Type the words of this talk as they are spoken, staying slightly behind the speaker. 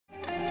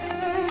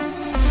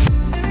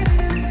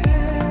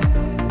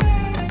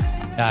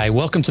Hi,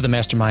 welcome to the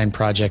Mastermind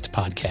Project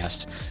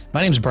podcast.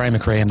 My name is Brian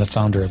McRae. I'm the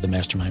founder of the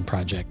Mastermind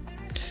Project.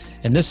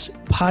 And this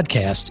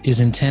podcast is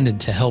intended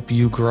to help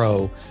you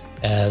grow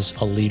as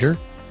a leader,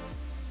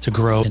 to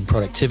grow in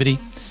productivity,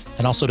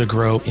 and also to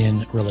grow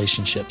in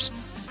relationships.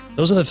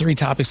 Those are the three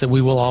topics that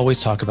we will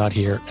always talk about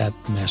here at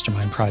the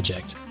Mastermind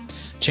Project.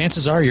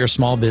 Chances are you're a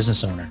small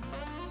business owner,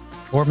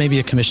 or maybe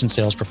a commissioned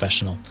sales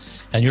professional,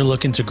 and you're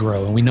looking to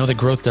grow. And we know that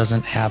growth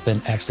doesn't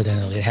happen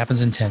accidentally. It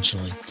happens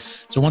intentionally.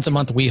 So once a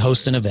month, we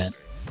host an event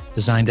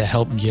designed to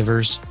help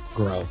givers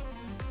grow.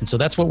 And so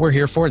that's what we're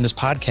here for. And this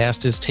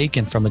podcast is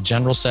taken from a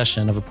general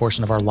session of a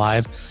portion of our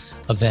live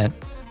event,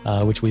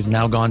 which we've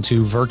now gone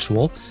to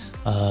virtual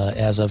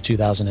as of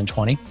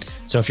 2020.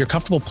 So if you're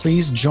comfortable,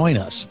 please join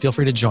us. Feel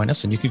free to join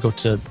us. And you can go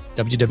to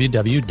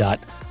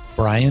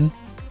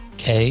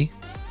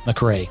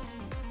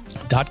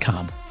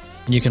www.briankmcrae.com.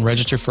 And you can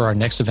register for our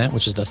next event,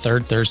 which is the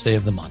third Thursday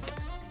of the month.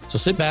 So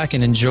sit back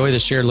and enjoy the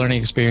shared learning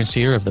experience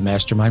here of the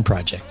Mastermind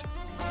Project.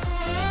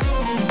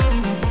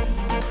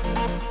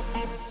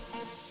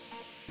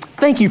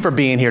 Thank you for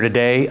being here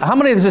today. How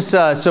many of this,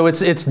 so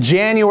it's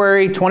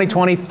January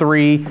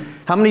 2023.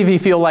 How many of you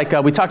feel like,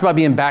 we talked about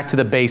being back to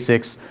the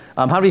basics.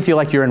 How many of you feel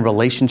like you're in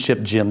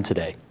relationship gym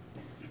today?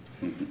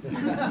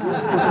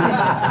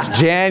 It's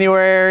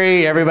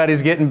January,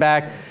 everybody's getting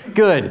back.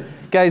 Good.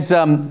 Guys,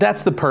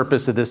 that's the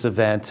purpose of this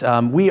event.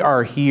 We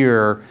are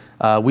here,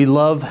 we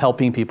love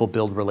helping people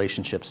build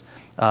relationships.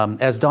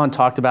 As Dawn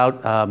talked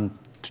about,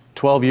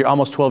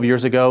 almost 12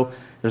 years ago,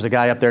 there's a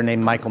guy up there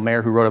named Michael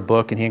Mayer who wrote a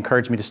book, and he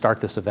encouraged me to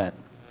start this event.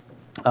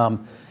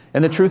 And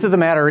the truth of the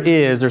matter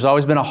is, there's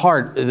always been a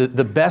heart.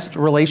 The best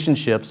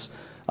relationships,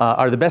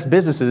 or the best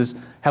businesses,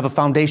 have a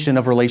foundation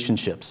of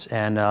relationships.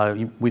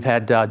 And we've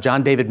had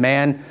John David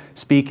Mann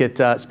speak at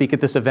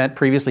this event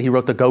previously. He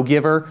wrote The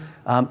Go-Giver.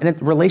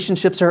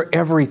 Relationships are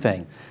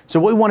everything.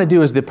 So what we want to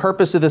do is, the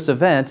purpose of this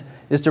event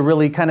is to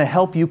really kind of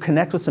help you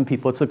connect with some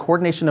people. It's the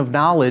coordination of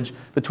knowledge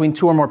between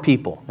two or more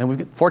people.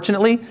 And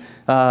fortunately,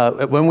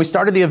 when we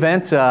started the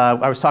event,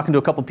 I was talking to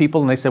a couple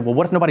people and they said, well,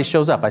 what if nobody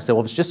shows up? I said,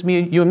 well, if it's just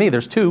me, you and me,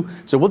 there's two,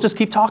 so we'll just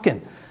keep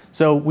talking.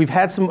 So we've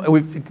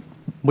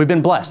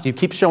been blessed. You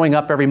keep showing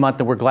up every month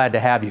and we're glad to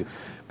have you.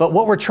 But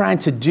what we're trying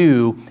to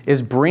do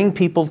is bring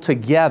people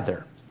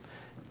together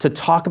to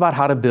talk about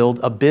how to build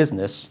a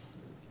business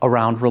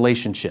around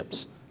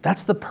relationships.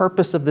 That's the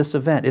purpose of this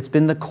event. It's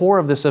been the core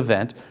of this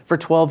event for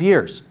 12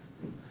 years.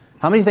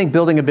 How many think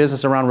building a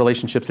business around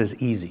relationships is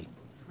easy?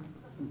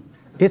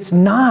 It's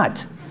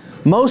not.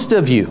 Most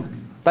of you,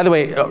 by the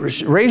way,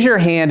 raise your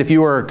hand if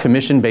you are a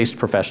commission-based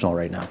professional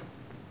right now.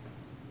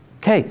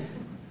 Okay,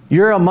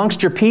 you're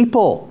amongst your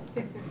people.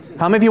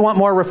 How many of you want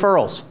more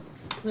referrals?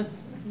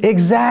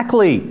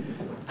 Exactly.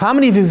 How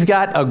many of you have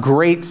got a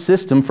great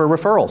system for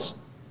referrals?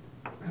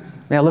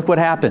 Now look what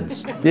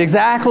happens.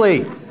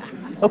 Exactly.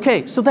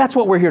 Okay, so that's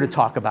what we're here to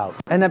talk about.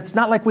 And it's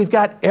not like we've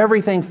got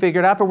everything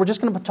figured out, but we're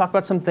just going to talk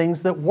about some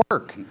things that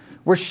work.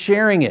 We're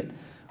sharing it.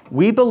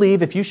 We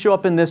believe if you show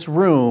up in this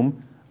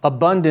room,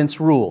 abundance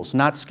rules,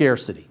 not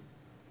scarcity.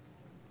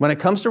 When it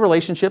comes to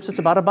relationships, it's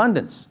about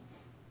abundance.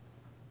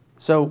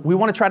 So we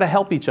want to try to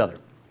help each other.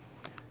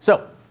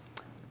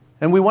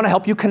 And we want to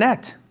help you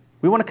connect.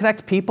 We want to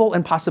connect people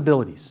and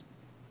possibilities.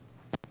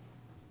 A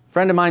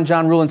friend of mine,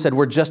 John Rulin, said,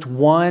 we're just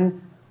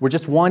one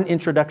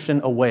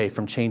introduction away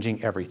from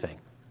changing everything.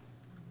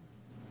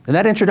 And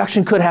that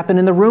introduction could happen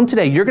in the room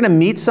today. You're going to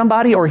meet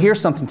somebody or hear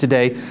something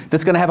today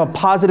that's going to have a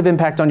positive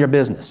impact on your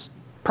business.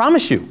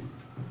 Promise you.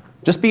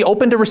 Just be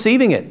open to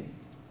receiving it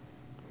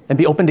and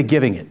be open to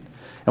giving it.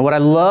 And what I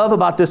love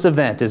about this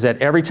event is that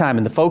every time,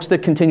 and the folks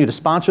that continue to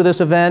sponsor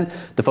this event,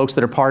 the folks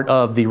that are part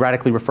of the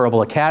Radically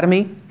Referable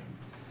Academy,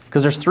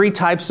 because there's three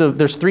types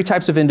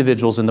of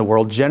individuals in the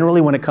world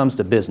generally when it comes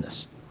to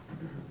business.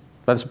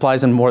 But this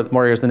applies in more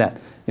areas than that.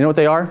 You know what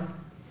they are?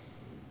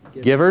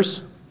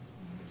 Givers,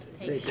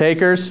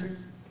 takers,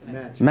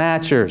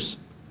 matchers.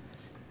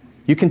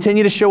 You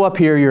continue to show up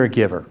here, you're a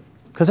giver.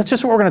 Because that's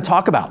just what we're going to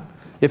talk about.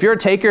 If you're a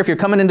taker, if you're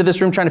coming into this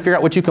room trying to figure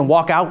out what you can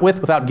walk out with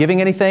without giving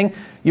anything,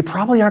 you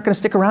probably aren't going to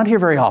stick around here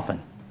very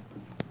often.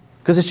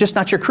 Because it's just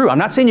not your crew. I'm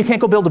not saying you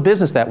can't go build a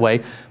business that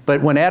way,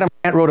 but when Adam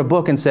Grant wrote a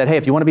book and said, hey,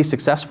 if you want to be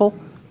successful,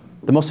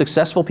 the most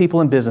successful people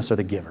in business are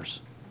the givers.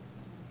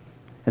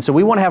 And so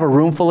we want to have a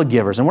room full of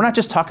givers. And we're not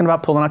just talking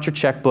about pulling out your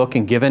checkbook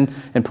and giving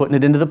and putting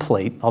it into the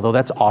plate, although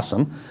that's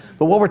awesome.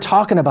 But what we're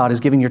talking about is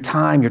giving your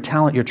time, your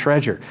talent, your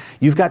treasure.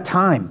 You've got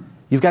time,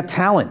 you've got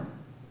talent,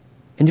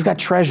 and you've got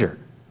treasure.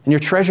 And your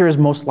treasure is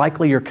most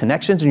likely your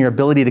connections and your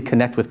ability to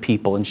connect with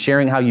people. And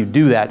sharing how you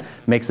do that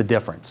makes a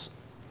difference.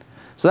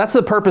 So that's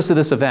the purpose of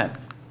this event.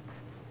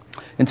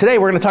 And today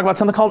we're going to talk about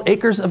something called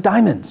Acres of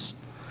Diamonds.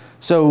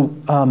 So,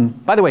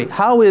 by the way,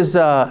 how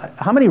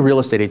many real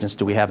estate agents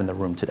do we have in the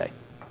room today?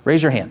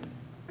 Raise your hand.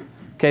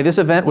 Okay, this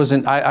event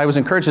I was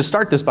encouraged to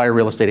start this by a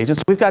real estate agent.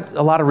 So we've got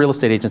a lot of real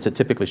estate agents that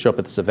typically show up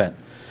at this event.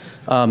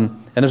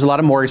 And there's a lot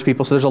of mortgage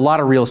people, so there's a lot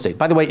of real estate.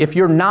 By the way, if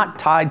you're not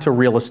tied to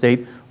real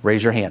estate,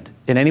 raise your hand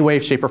in any way,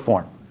 shape, or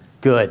form.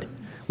 Good.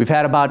 We've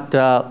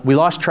had we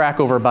lost track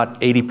over about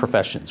 80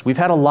 professions. We've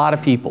had a lot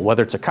of people,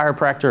 whether it's a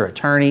chiropractor,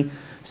 attorney,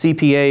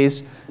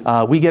 CPAs.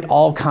 We get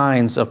all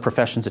kinds of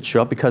professions that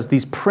show up because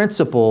these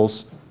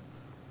principles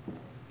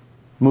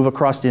move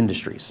across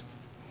industries.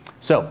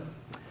 So,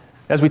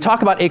 as we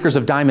talk about Acres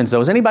of Diamonds, though,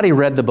 has anybody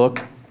read the book?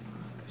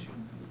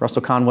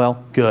 Russell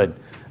Conwell? Good.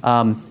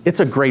 It's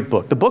a great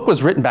book. The book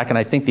was written back in,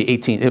 I think,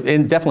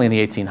 definitely in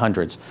the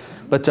 1800s.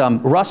 But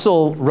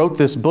Russell wrote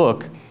this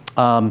book.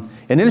 An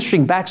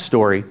interesting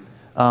backstory.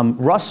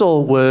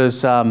 Russell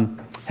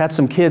had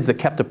some kids that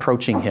kept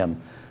approaching him.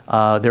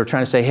 They were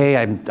trying to say, hey,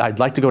 I'd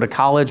like to go to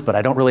college, but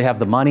I don't really have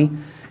the money.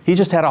 He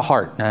just had a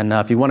heart. And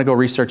if you want to go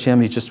research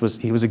him,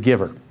 he was a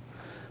giver.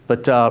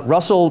 But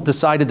Russell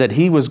decided that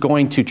he was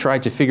going to try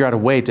to figure out a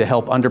way to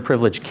help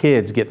underprivileged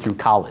kids get through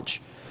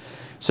college.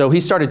 So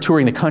he started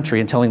touring the country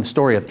and telling the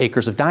story of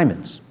Acres of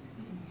Diamonds.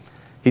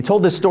 He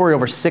told this story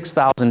over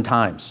 6,000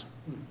 times.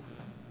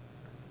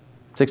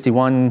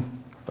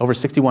 Over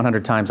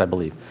 6,100 times, I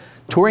believe.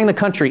 Touring the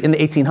country in the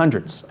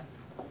 1800s.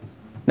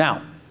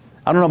 Now,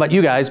 I don't know about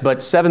you guys, but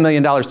 $7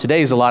 million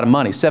today is a lot of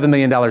money. $7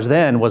 million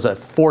then was a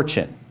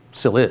fortune,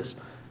 still is.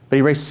 But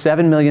he raised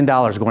 $7 million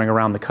going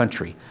around the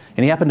country.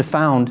 And he happened to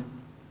found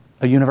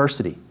a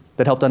university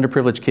that helped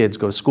underprivileged kids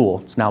go to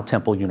school. It's now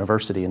Temple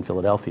University in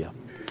Philadelphia.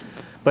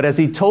 But as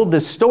he told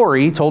this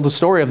story, he told the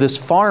story of this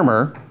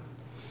farmer,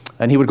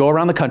 and he would go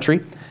around the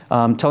country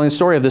telling the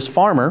story of this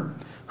farmer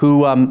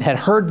who had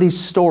heard these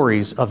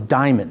stories of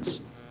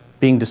diamonds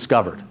being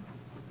discovered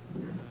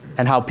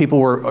and how people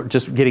were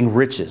just getting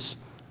riches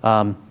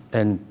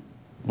and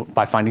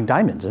by finding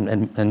diamonds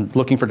and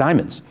looking for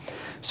diamonds.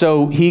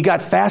 So he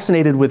got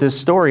fascinated with this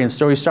story, and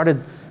so he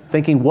started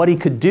thinking what he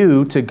could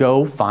do to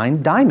go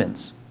find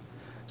diamonds.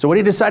 So what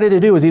he decided to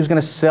do is he was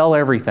going to sell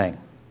everything.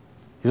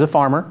 He was a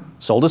farmer,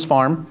 sold his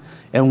farm,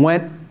 and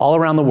went all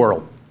around the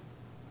world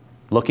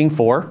looking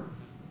for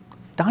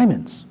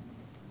diamonds.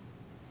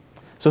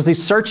 So as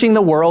he's searching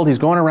the world, he's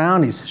going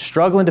around, he's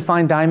struggling to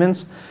find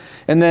diamonds,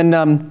 and then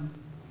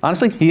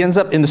honestly, he ends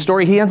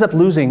up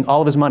losing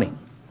all of his money,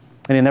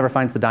 and he never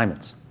finds the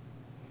diamonds.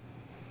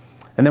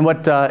 And then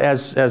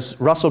as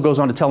Russell goes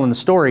on to tell in the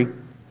story,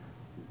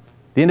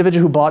 the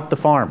individual who bought the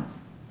farm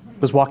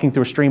was walking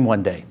through a stream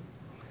one day,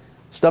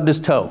 stubbed his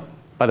toe.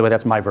 By the way,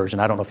 that's my version.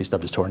 I don't know if he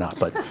stubbed his toe or not,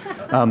 but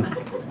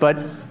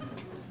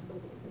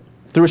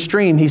through a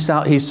stream, he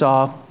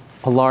saw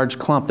a large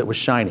clump that was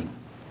shining.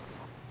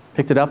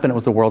 Picked it up, and it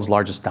was the world's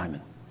largest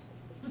diamond.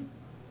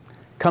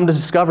 Come to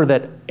discover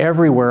that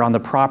everywhere on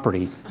the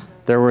property,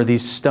 there were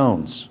these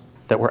stones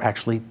that were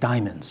actually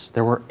diamonds.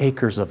 There were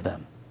acres of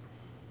them.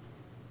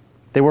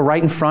 They were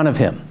right in front of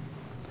him.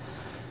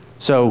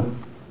 So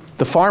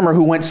the farmer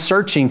who went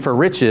searching for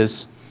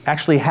riches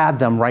actually had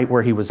them right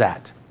where he was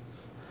at.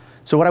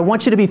 So what I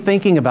want you to be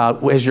thinking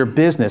about as your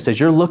business, as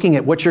you're looking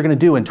at what you're going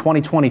to do in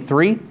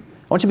 2023, I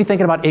want you to be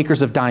thinking about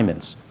Acres of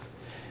Diamonds.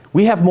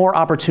 We have more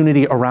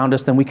opportunity around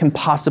us than we can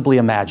possibly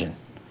imagine,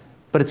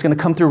 but it's going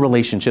to come through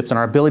relationships and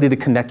our ability to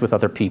connect with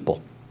other people.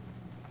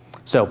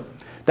 So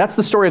that's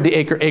the story of the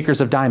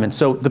Acres of Diamonds.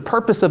 So the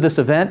purpose of this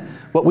event,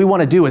 what we want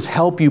to do is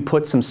help you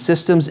put some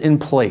systems in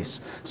place,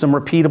 some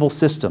repeatable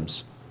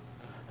systems.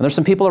 And there's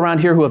some people around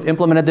here who have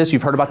implemented this.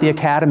 You've heard about the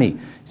Academy,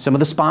 some of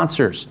the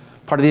sponsors,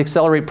 part of the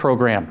Accelerate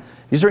program.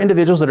 These are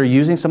individuals that are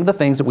using some of the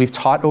things that we've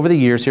taught over the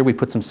years here. We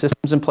put some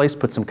systems in place,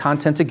 put some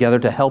content together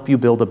to help you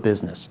build a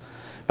business.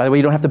 By the way,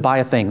 you don't have to buy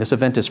a thing. This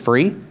event is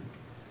free.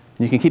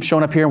 You can keep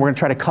showing up here, and we're going to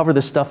try to cover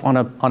this stuff on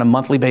a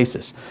monthly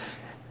basis.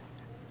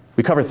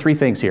 We cover three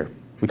things here.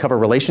 We cover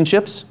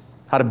relationships,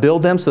 how to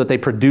build them so that they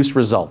produce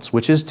results,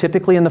 which is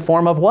typically in the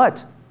form of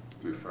what?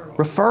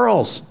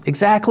 Referrals.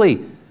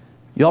 Exactly.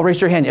 You all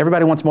raised your hand.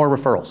 Everybody wants more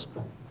referrals.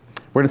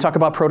 We're going to talk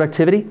about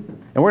productivity,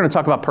 and we're going to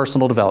talk about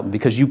personal development,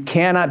 because you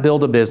cannot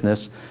build a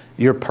business.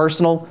 Your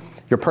personal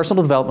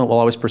development will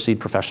always precede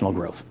professional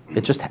growth.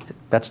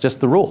 That's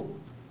just the rule.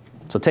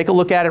 So take a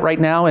look at it right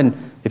now,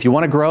 and if you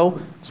want to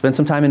grow, spend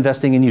some time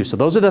investing in you. So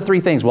those are the three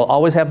things. We'll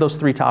always have those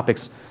three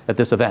topics at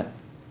this event.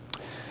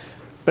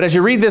 But as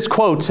you read this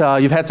quote,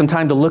 you've had some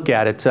time to look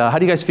at it. How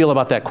do you guys feel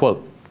about that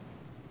quote?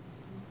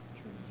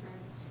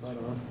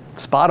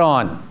 Spot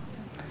on.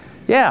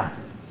 Yeah.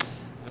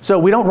 So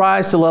we don't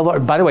rise to level.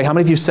 By the way, how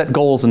many of you set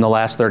goals in the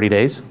last 30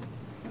 days?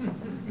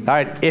 All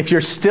right. If you're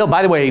still,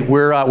 by the way,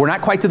 we're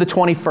not quite to the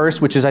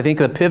 21st, which is, I think,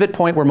 the pivot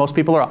point where most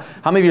people are.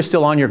 How many of you are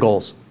still on your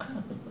goals?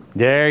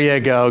 There you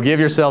go.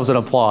 Give yourselves an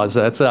applause.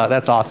 That's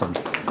awesome.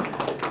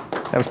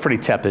 That was pretty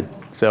tepid.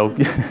 So,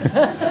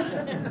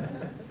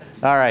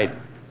 all right.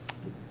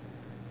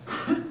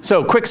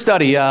 So, quick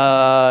study.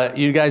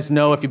 You guys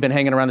know, if you've been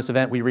hanging around this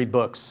event, we read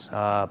books.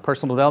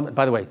 Personal development,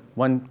 by the way,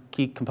 one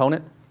key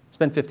component,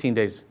 spend 15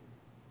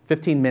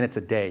 minutes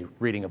a day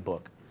reading a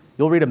book.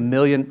 You'll read a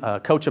million. A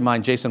coach of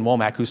mine, Jason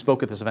Womack, who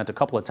spoke at this event a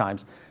couple of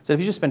times, said if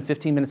you just spend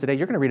 15 minutes a day,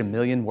 you're going to read 1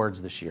 million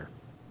words this year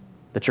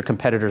that your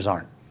competitors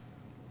aren't.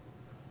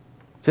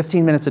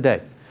 15 minutes a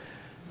day.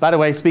 By the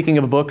way, speaking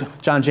of a book,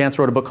 John Jantz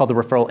wrote a book called The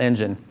Referral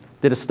Engine,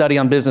 did a study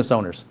on business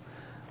owners.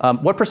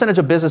 What percentage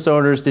of business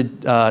owners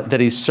that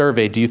he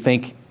surveyed do you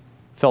think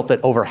felt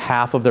that over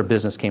half of their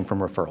business came from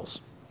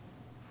referrals?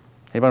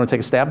 Anybody want to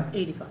take a stab?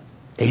 85.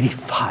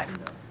 85.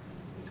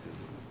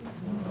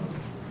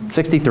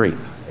 63.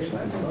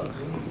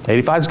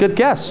 85 is a good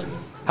guess.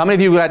 How many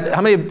of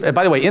you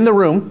by the way, in the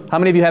room, how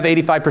many of you have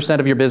 85%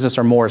 of your business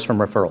or more is from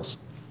referrals?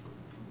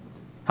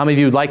 How many of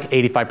you would like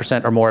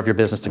 85% or more of your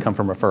business to come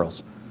from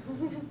referrals?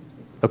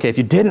 Okay, if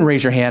you didn't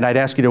raise your hand, I'd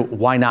ask you to,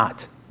 why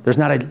not? There's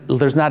not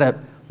a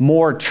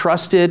more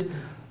trusted,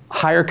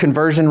 higher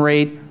conversion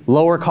rate,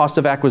 lower cost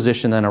of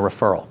acquisition than a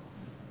referral.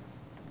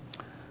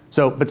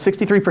 So, but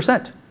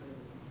 63%.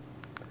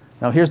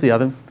 Now here's the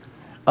other.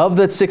 Of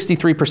that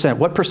 63%,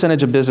 what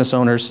percentage of business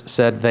owners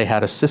said they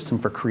had a system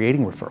for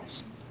creating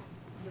referrals?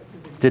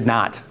 Did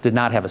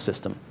not have a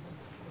system.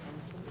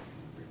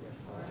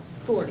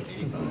 40.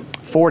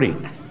 40.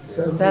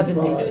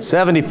 70.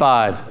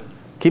 75.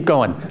 Keep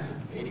going.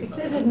 It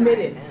says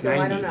admitted, so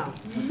I don't know.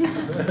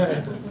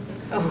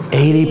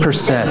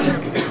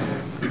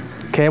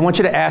 80%. Okay, I want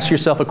you to ask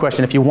yourself a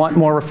question. If you want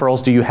more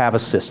referrals, do you have a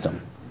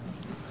system?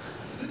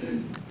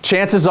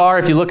 Chances are,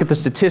 if you look at the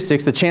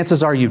statistics, the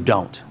chances are you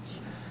don't.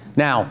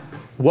 Now,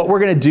 what we're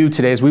going to do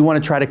today is we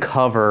want to try to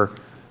cover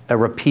a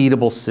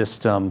repeatable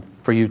system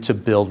for you to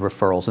build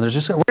referrals. And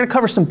we're going to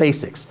cover some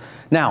basics.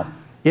 Now,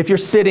 if you're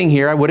sitting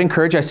here, I would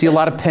encourage, I see a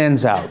lot of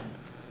pens out.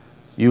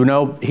 You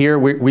know, here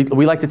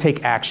we like to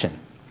take action.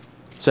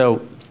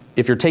 So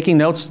if you're taking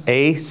notes,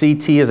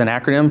 ACT is an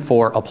acronym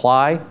for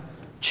apply,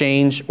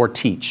 change, or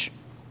teach.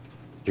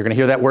 You're going to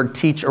hear that word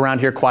teach around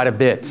here quite a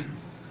bit.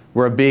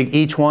 We're a big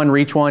each one,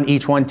 reach one,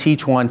 each one,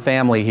 teach one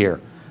family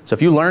here. So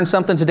if you learn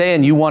something today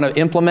and you want to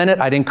implement it,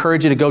 I'd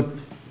encourage you to go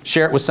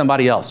share it with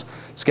somebody else.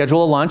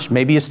 Schedule a lunch.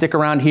 Maybe you stick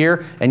around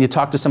here and you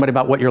talk to somebody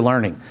about what you're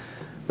learning.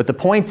 But the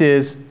point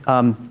is,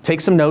 take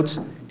some notes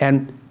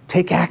and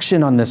take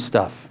action on this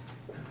stuff.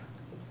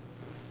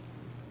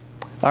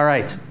 All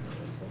right.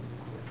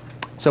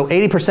 So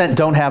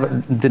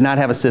 80% did not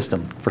have a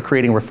system for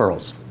creating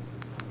referrals.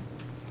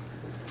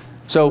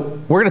 So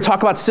we're going to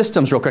talk about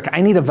systems real quick.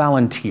 I need a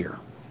volunteer.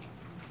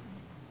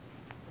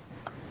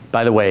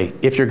 By the way,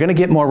 if you're going to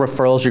get more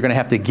referrals, you're going to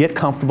have to get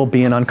comfortable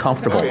being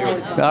uncomfortable.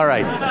 All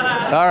right.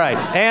 All right.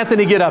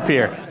 Anthony, get up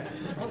here.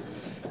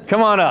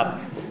 Come on up.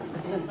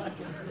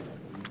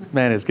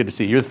 Man, it's good to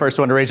see you. You're the first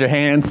one to raise your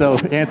hand, so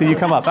Anthony, you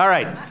come up. All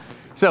right.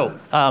 So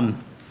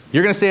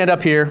you're going to stand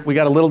up here. We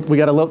got a little.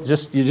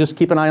 You just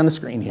keep an eye on the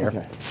screen here.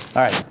 Okay.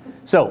 All right.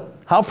 So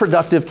how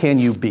productive can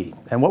you be?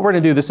 And what we're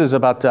going to do, this is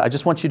about. I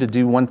just want you to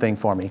do one thing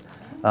for me.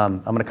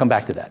 I'm going to come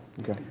back to that.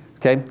 Okay.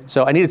 Okay.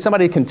 So I needed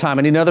somebody who can time.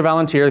 I need another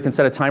volunteer that can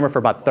set a timer for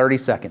about 30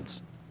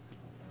 seconds.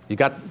 You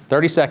got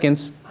 30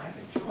 seconds. I'm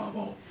in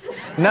trouble.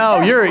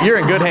 No, you're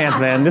in good hands,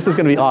 man. This is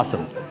going to be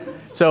awesome.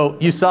 So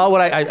you saw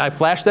what I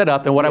flashed that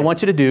up, and what I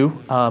want you to do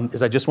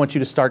is I just want you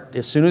to start,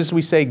 as soon as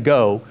we say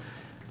go,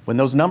 when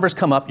those numbers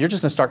come up, you're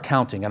just going to start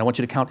counting, and I want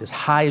you to count as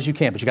high as you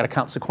can, but you got to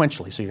count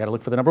sequentially. So you got to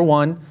look for the number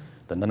 1,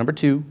 then the number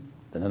 2,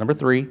 then the number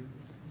 3.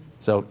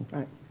 So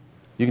Right.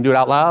 you can do it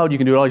out loud, you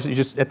can do it all, you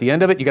just, at the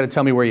end of it, you got to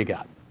tell me where you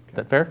got. Is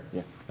that fair?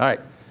 Yeah. All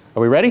right.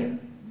 Are we ready?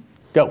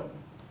 Go.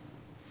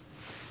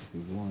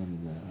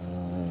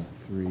 1,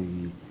 3,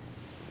 7, 8.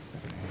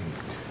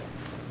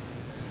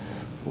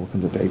 4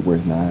 comes up to 8.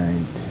 Where's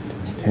 9,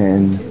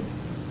 10,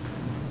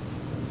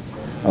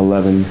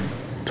 11,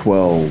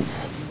 12.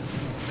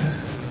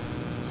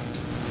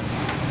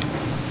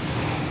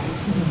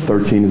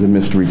 13 is a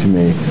mystery to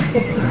me.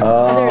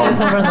 There it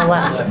is over on the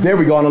left. There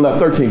we go on the left.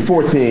 13,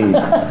 14.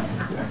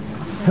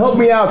 Help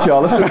me out,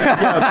 y'all. Let's do it together.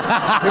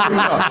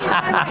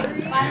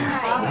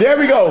 There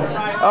we go.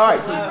 All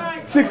right.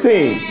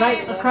 16.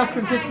 Right across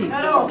from 15.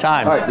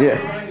 Time. All right,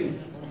 yeah.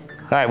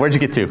 All right, where'd you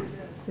get to?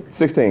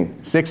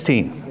 16.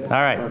 16. All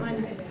right.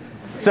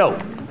 So,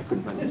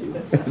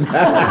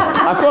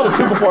 I saw the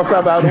 2 before I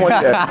saw the other one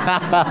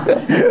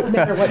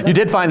yet. you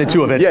did find the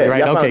 2 eventually, Yeah, right?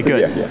 yeah, I Okay, found 2,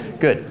 good. yeah, yeah.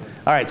 Good.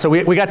 All right, so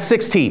we got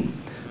 16.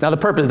 Now the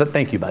purpose,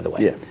 thank you, by the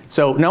way. Yeah.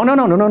 So, no, we're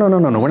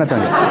not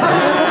done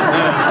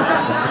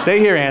yet. Stay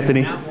here,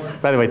 Anthony.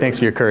 By the way, thanks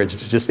for your courage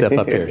to just step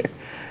up here.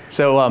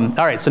 So, all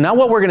right, so now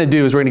what we're going to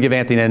do is we're going to give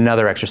Anthony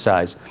another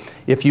exercise.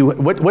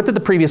 What did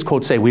the previous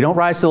quote say? We don't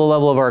rise to the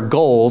level of our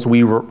goals,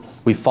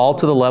 we fall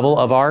to the level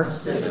of our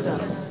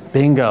systems.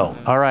 Bingo.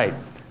 All right.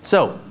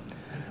 So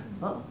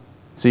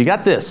you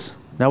got this.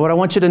 Now what I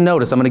want you to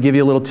notice, I'm going to give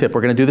you a little tip. We're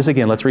going to do this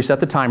again. Let's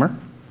reset the timer.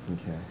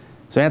 Okay.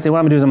 So Anthony, what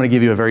I'm going to do is I'm going to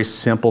give you a very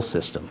simple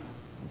system.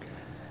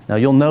 Now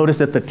you'll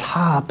notice at the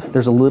top,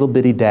 there's a little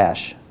bitty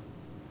dash.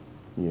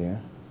 Yeah.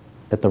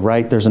 At the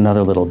right, there's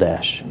another little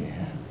dash.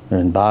 Yeah.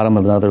 And bottom,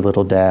 another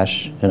little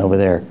dash. And over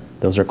there,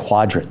 those are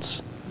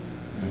quadrants.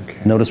 Okay.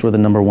 Notice where the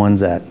number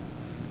 1's at.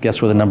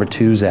 Guess where the number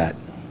 2's at.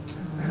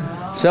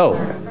 So,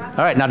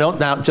 all right,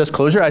 now just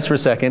close your eyes for a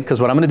second,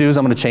 because what I'm going to do is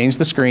I'm going to change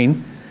the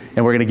screen,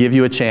 and we're going to give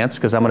you a chance,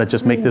 because I'm going to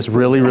just make this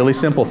really, really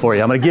simple for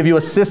you. I'm going to give you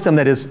a system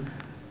that is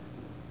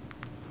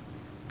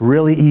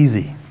really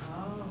easy.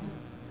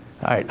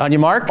 All right, on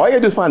your mark. All you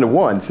gotta do is find the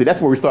 1. See, that's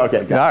where we start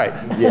at, guys.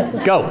 All right,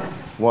 Yeah. go.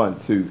 1,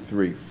 2,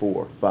 3,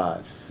 4,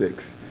 5,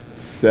 6,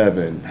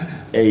 7,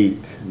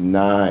 8,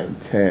 9,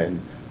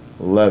 10,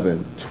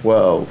 11,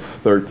 12,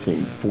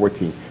 13,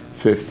 14,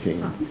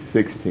 15,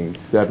 16,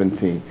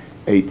 17,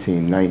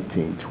 18,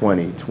 19,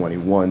 20,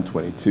 21,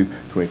 22,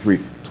 23,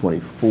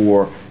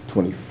 24,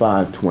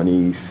 25,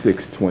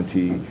 26,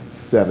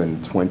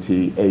 27,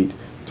 28,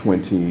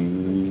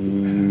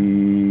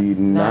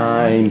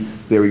 29,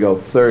 there we go,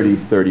 30,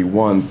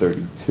 31,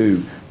 32,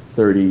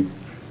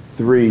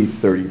 33,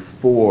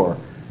 34,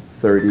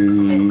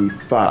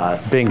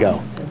 35.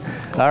 Bingo.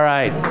 All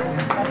right.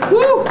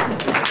 Woo!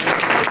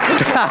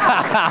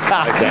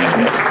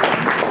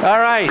 All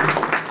right.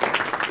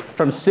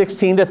 From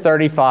 16 to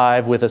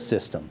 35 with a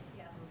system.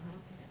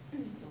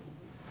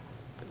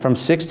 From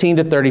 16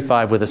 to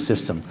 35 with a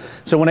system.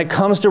 So when it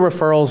comes to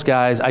referrals,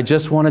 guys, I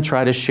just want to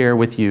try to share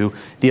with you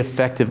the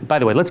effective, by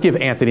the way, let's give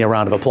Anthony a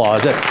round of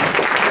applause.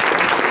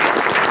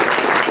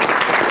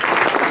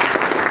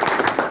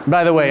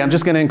 By the way, I'm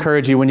just going to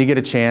encourage you when you get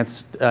a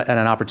chance and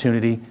an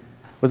opportunity.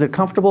 Was it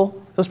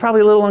comfortable? It was probably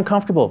a little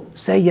uncomfortable.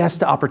 Say yes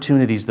to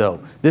opportunities, though.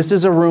 This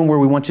is a room where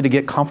we want you to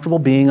get comfortable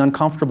being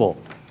uncomfortable.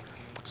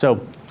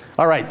 So,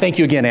 all right, thank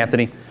you again,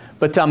 Anthony.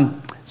 But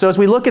so as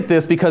we look at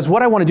this, because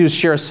what I want to do is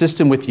share a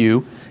system with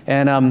you,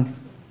 and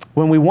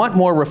when we want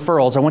more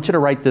referrals, I want you to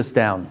write this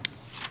down.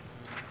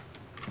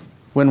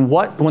 When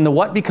the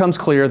what becomes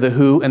clear, the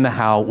who and the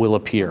how will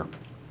appear.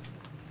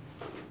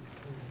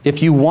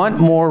 If you want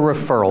more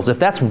referrals, if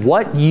that's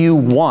what you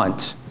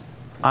want,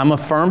 I'm a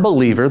firm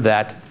believer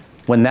that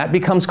when that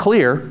becomes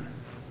clear,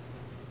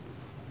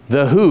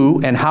 the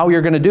who and how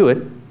you're going to do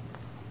it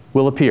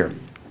will appear.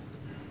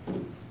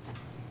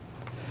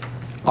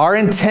 Our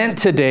intent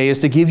today is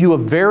to give you a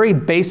very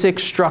basic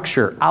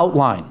structure,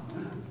 outline.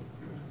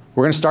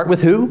 We're going to start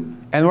with who,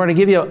 and we're going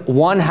to give you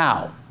one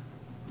how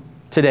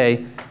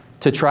today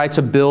to try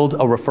to build a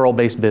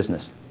referral-based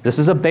business. This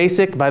is a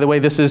basic, by the way,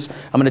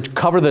 I'm going to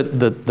cover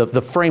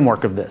the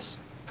framework of this.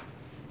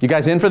 You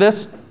guys in for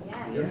this?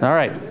 Yes. All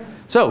right.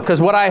 So, because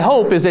what I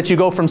hope is that you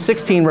go from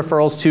 16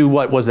 referrals to,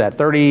 what was that,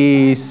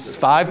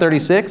 35,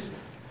 36?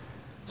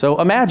 So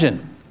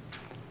imagine.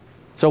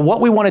 So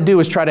what we want to do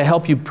is try to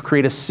help you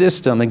create a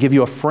system and give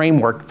you a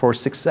framework for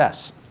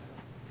success.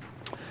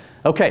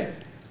 Okay,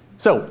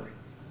 so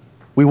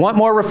we want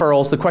more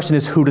referrals. The question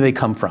is, who do they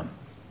come from?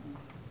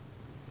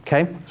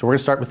 Okay, so we're going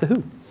to start with the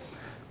who.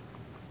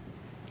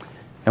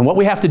 And what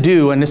we have to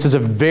do, and this is a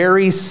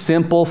very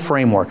simple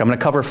framework. I'm going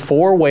to cover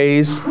 4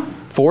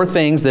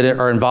 things that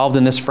are involved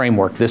in this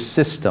framework, this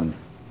system,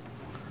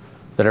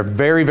 that are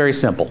very, very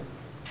simple.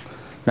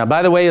 Now,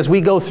 by the way, as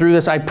we go through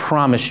this, I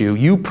promise you,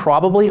 you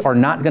probably are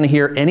not going to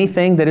hear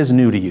anything that is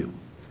new to you.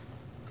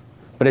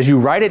 But as you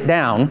write it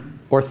down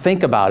or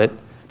think about it,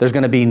 there's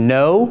going to be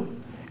know,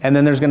 and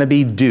then there's going to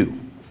be do.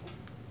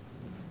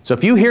 So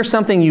if you hear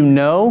something you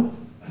know,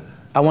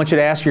 I want you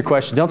to ask your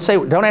question.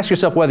 Don't ask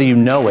yourself whether you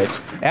know it.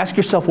 Ask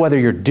yourself whether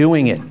you're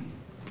doing it.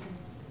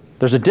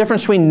 There's a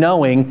difference between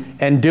knowing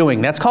and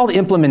doing. That's called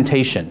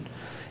implementation.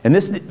 And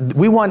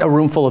we want a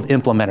room full of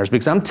implementers,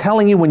 because I'm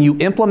telling you, when you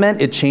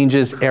implement, it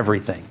changes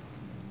everything.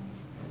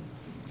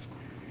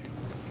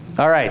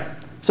 All right,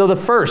 so the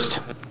first,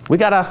 we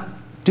got to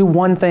do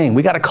one thing.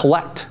 We got to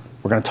collect.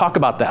 We're going to talk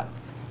about that.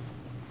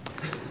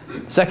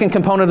 Second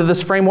component of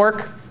this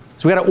framework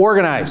is we got to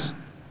organize.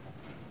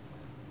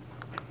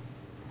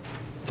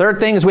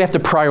 Third thing is we have to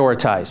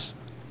prioritize,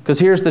 because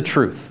here's the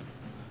truth.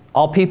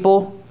 All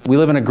people, we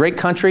live in a great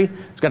country.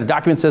 It's got a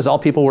document that says all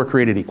people were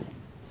created equal.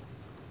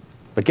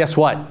 But guess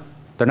what?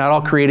 They're not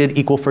all created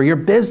equal for your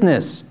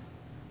business.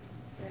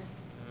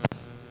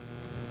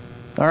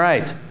 All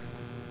right.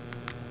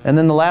 And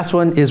then the last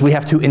one is we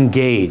have to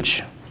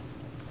engage.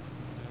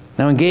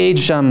 Now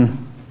engage,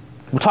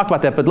 we'll talk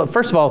about that, but look,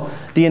 first of all,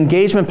 the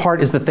engagement part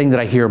is the thing that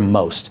I hear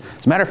most.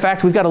 As a matter of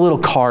fact, we've got a little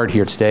card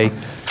here today.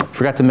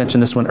 Forgot to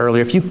mention this one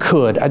earlier. If you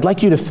could, I'd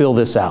like you to fill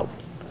this out.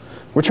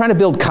 We're trying to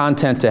build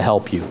content to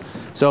help you.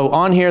 So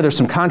on here, there's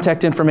some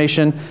contact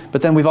information,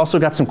 but then we've also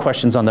got some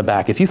questions on the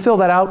back. If you fill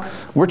that out,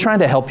 we're trying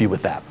to help you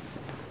with that.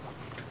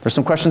 There's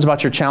some questions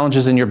about your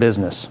challenges in your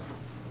business.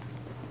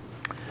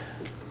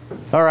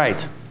 All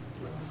right.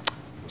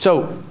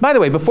 So, by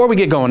the way, before we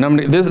get going,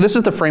 this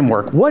is the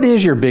framework. What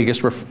is your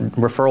biggest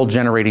referral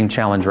generating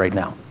challenge right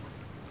now?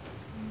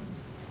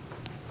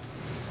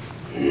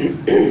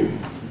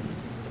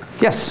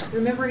 Yes?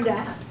 Remembering to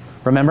ask.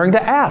 Remembering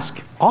to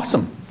ask.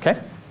 Awesome. Okay.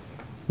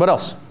 What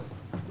else?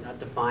 Not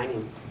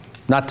defining.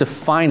 Not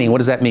defining. What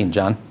does that mean,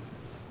 John?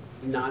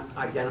 Not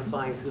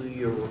identifying who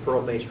your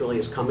referral base really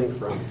is coming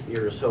from.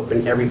 You're just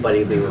hoping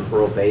everybody will be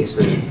referral base,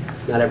 and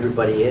not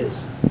everybody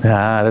is.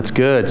 Ah, that's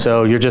good.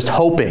 So you're just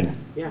hoping.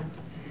 Yeah.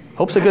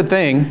 Hope's a good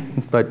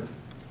thing, but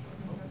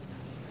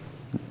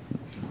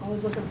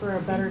Always looking for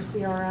a better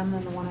CRM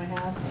than the one I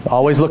have.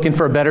 always looking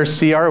for a better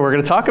CR. We're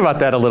going to talk about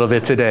that a little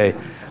bit today.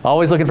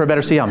 Always looking for a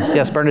better CRM.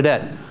 Yes,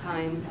 Bernadette.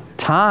 Time.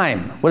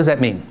 Time. What does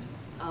that mean?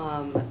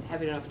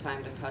 Having enough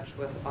time to touch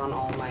on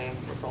all my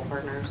referral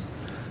partners.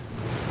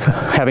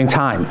 Having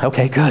time.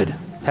 Okay, good.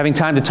 Having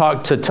time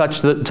to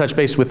touch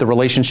base with the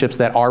relationships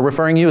that are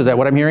referring you. Is that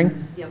what I'm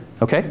hearing? Yep.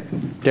 Okay.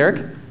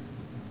 Derek?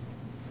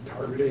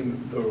 Targeting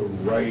targeting the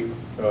right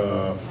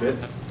fit.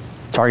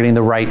 Targeting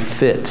the right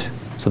fit.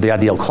 So the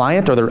ideal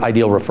client or the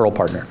ideal referral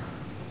partner?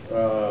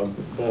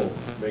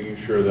 Both, making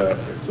sure that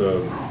it's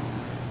a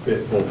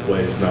fit both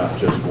ways, not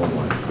just one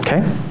way.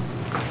 Okay.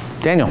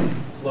 Daniel,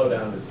 Slow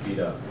down to speed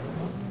up.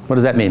 what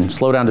does that mean?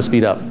 Slow down to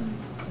speed up.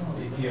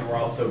 You know, we're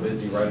all so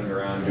busy running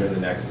around doing the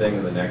next thing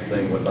and the next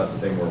thing. What about the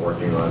thing we're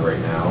working on right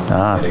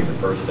now? Getting the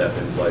first step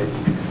in place.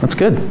 That's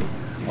good.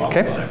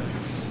 Okay.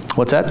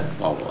 What's that?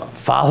 Follow up.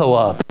 Follow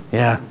up.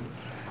 Yeah.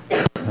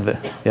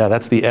 Yeah,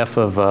 that's the F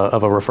of a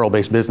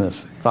referral-based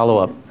business. Follow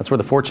up. That's where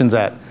the fortune's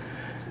at.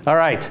 All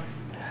right.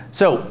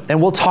 So,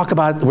 and we'll talk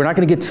about, we're not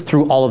going to get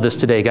through all of this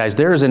today, guys.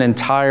 There's an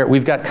entire,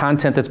 we've got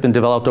content that's been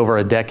developed over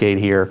a decade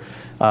here.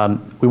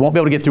 We won't be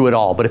able to get through it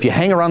all, but if you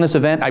hang around this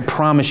event, I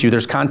promise you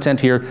there's content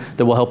here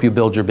that will help you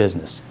build your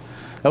business.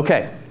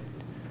 Okay.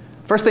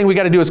 First thing we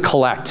got to do is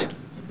collect.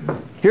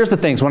 Here's the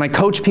things. When I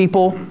coach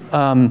people,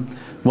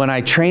 when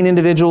I train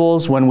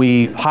individuals, when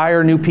we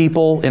hire new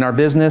people in our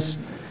business,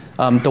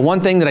 the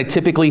one thing that I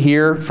typically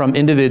hear from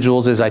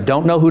individuals is I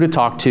don't know who to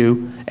talk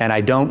to and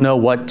I don't know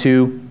what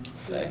to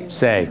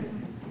say.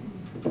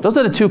 Those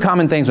are the two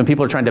common things when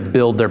people are trying to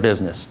build their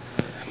business.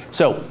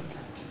 So,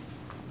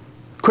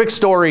 quick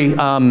story, you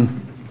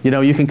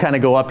know, you can kind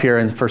of go up here,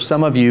 and for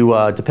some of you,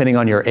 depending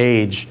on your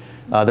age,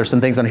 there's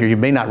some things on here you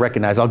may not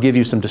recognize. I'll give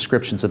you some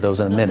descriptions of those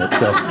in a minute.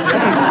 So,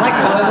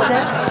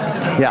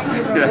 yeah.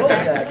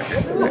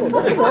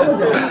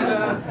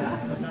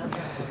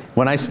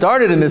 When I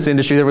started in this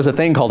industry, there was a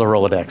thing called a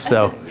Rolodex.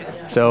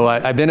 So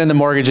I've been in the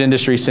mortgage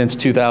industry since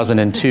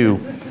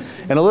 2002.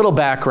 And a little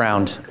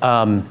background.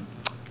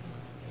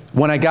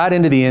 When I got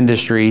into the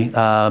industry,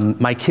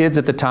 my kids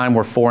at the time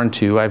were 4 and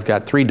 2. I've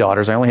got 3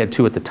 daughters. I only had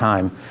 2 at the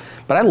time.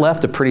 But I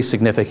left a pretty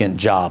significant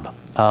job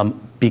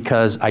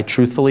because I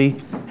truthfully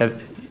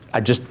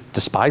I just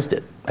despised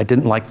it. I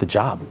didn't like the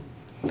job.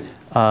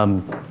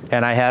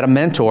 And I had a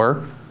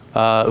mentor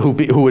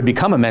who would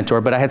become a mentor,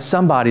 but I had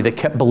somebody that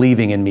kept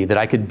believing in me that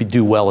I could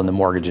do well in the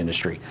mortgage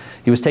industry.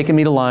 He was taking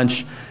me to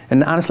lunch,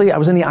 and honestly, I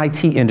was in the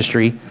IT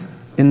industry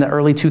in the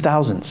early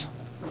 2000s.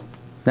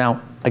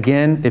 Now,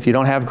 again, if you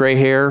don't have gray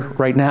hair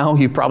right now,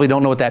 you probably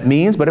don't know what that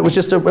means, but it was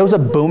just it was a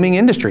booming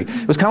industry.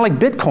 It was kind of like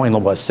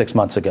Bitcoin was 6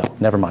 months ago.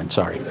 Never mind,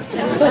 sorry.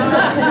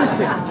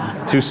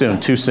 Too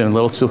soon,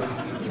 little too.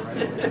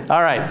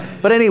 All right,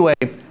 but anyway,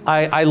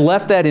 I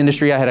left that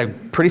industry. I had a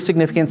pretty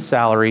significant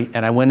salary,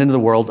 and I went into the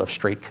world of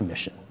straight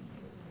commission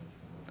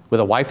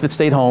with a wife that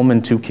stayed home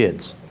and 2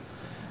 kids.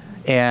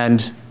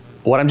 And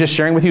what I'm just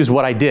sharing with you is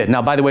what I did.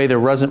 Now, by the way, there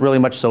wasn't really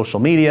much social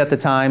media at the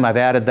time. I've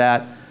added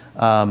that.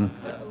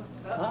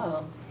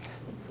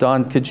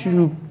 Don, could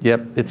you?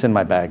 Yep, it's in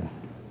my bag.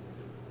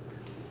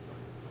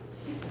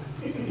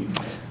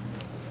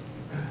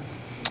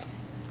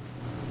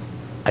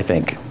 I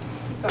think.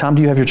 Tom,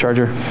 do you have your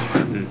charger?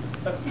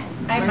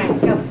 I might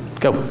go.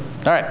 Go. All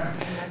right.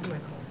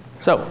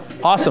 So,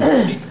 awesome.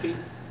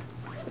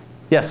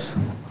 Yes.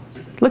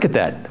 Look at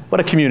that.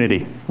 What a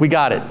community. We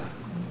got it.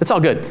 It's all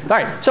good. All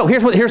right. So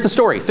here's the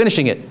story.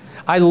 Finishing it.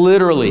 I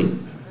literally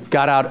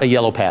got out a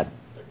yellow pad.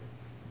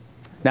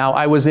 Now,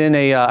 I was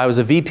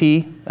a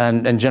VP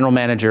and general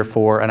manager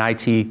for an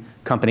IT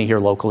company here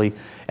locally,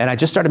 and I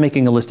just started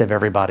making a list of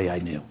everybody I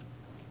knew.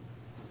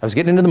 I was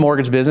getting into the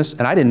mortgage business,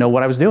 and I didn't know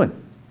what I was doing.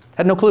 I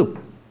had no clue.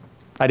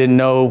 I didn't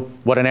know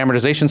what an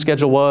amortization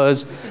schedule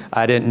was.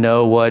 I didn't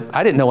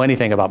know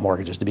anything about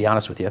mortgages, to be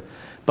honest with you.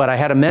 But I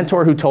had a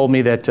mentor who told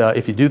me that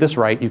if you do this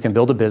right, you can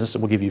build a business that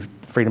will give you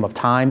freedom of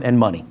time and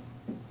money.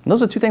 And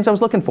those are 2 things I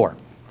was looking for.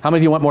 How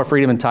many of you want more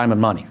freedom and time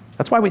and money?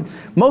 That's why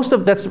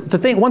that's the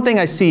thing. One thing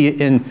I see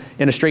in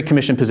a straight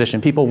commission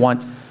position, people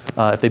want,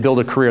 if they build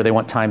a career, they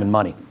want time and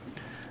money.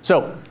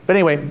 So, but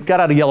anyway, got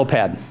out a yellow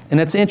pad.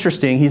 And it's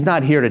interesting, he's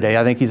not here today.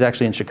 I think he's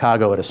actually in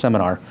Chicago at a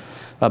seminar.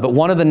 But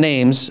one of the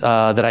names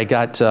that I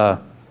got,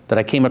 that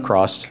I came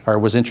across, or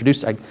was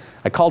introduced,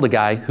 I called a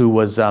guy who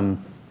was,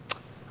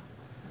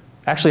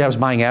 actually I was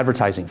buying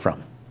advertising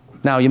from.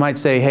 Now you might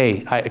say, hey,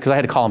 because I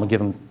had to call him and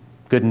give him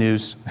good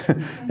news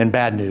and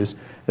bad news.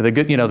 The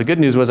good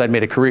news was I'd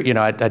made a career,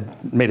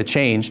 I'd made a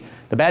change.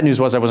 The bad news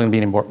was I wasn't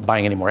going to be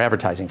buying any more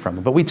advertising from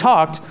him. But we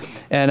talked,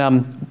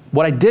 and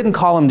what I didn't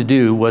call him to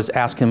do was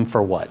ask him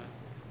for what?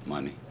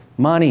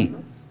 Money.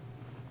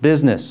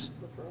 Business.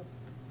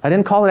 I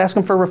didn't call it ask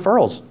him for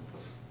referrals.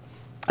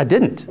 I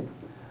didn't.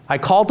 I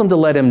called him to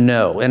let him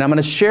know. And I'm going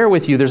to share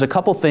with you, there's a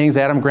couple things.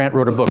 Adam Grant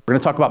wrote a book. We're going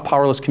to talk about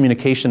powerless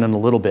communication in a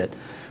little bit.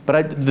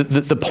 But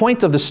the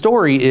point of the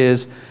story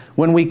is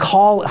when we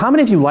call, how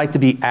many of you like to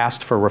be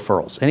asked for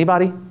referrals?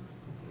 Anybody?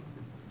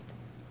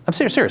 I'm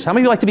serious. How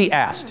many of you like to be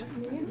asked?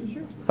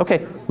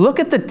 Okay.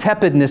 Look at the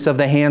tepidness of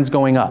the hands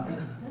going up.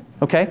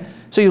 Okay.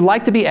 So you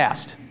like to be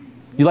asked.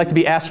 You like to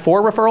be asked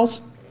for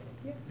referrals?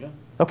 Yeah.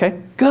 Okay.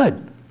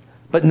 Good.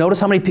 But notice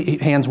how many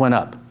hands went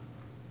up.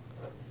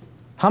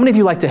 How many of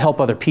you like to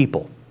help other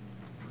people?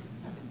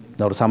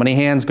 Notice how many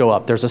hands go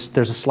up. There's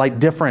a slight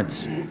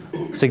difference,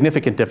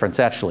 significant difference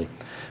actually.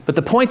 But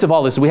the point of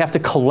all this is we have to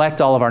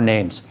collect all of our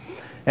names.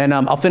 And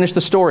I'll finish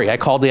the story. I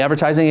called the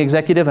advertising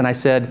executive and I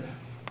said,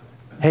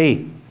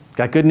 hey,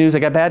 got good news, I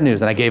got bad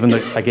news. And I gave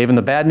him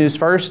the bad news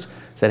first.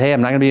 Said, hey,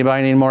 I'm not going to be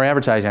buying any more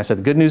advertising. I said,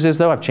 the good news is,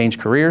 though, I've changed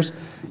careers.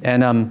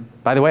 And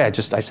by the way, I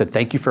said,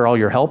 thank you for all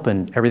your help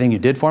and everything you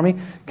did for me.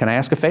 Can I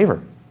ask a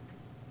favor?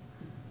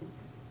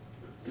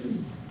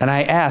 And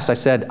I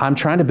said, I'm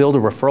trying to build a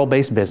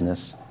referral-based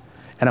business,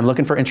 and I'm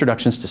looking for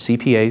introductions to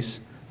CPAs,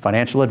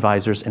 financial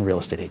advisors, and real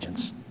estate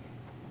agents.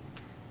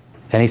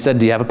 And he said,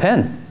 do you have a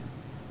pen?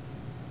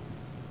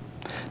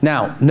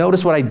 Now,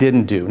 notice what I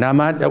didn't do. Now,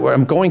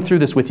 I'm going through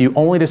this with you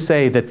only to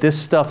say that this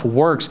stuff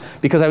works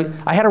because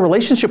I had a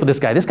relationship with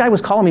this guy. This guy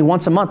was calling me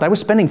once a month. I was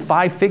spending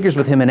 5 figures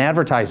with him in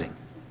advertising.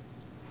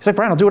 He's like,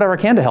 Brian, I'll do whatever I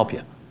can to help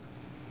you.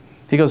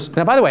 He goes,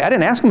 now, by the way, I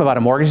didn't ask him about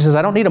a mortgage. He says,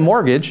 I don't need a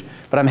mortgage,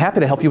 but I'm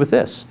happy to help you with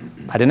this.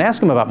 I didn't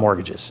ask him about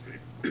mortgages.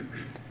 And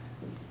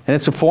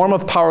it's a form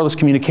of powerless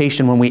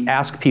communication when we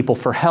ask people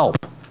for help.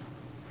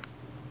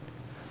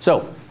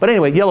 So, but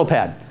anyway, yellow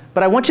pad.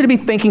 But I want you to be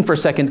thinking for a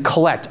second,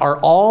 collect. Are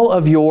all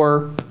of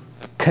your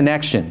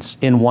connections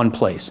in one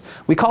place?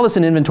 We call this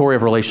an inventory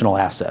of relational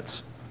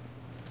assets.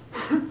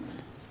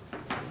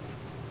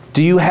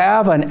 Do you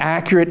have an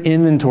accurate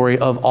inventory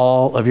of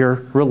all of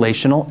your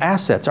relational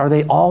assets? Are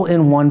they all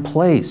in one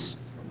place?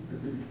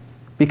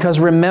 Because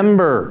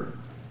remember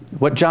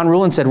what John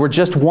Ruhlin said, we're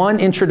just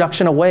one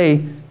introduction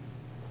away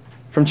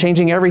from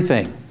changing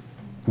everything.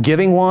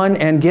 Giving one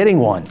and getting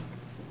one.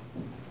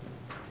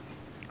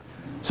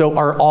 So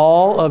are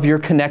all of your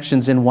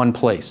connections in one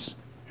place?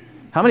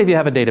 How many of you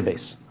have a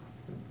database?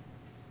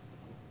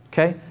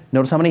 Okay,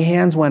 notice how many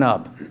hands went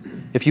up.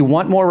 If you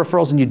want more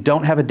referrals and you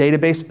don't have a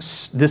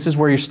database, this is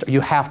where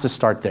you have to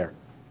start there.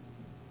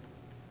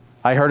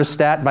 I heard a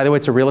stat, by the way,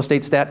 it's a real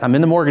estate stat. I'm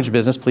in the mortgage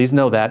business, please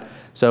know that.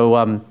 So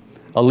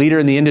a leader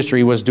in the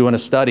industry was doing a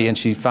study and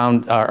she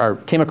found, or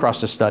came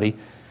across this study.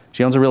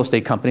 She owns a real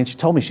estate company and she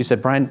told me, she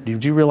said, Brian,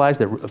 did you realize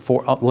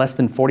that less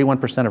than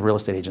 41% of real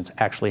estate agents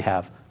actually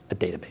have a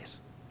database?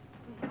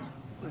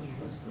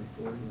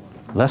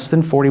 Less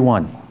than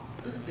 41.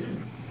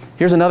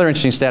 Here's another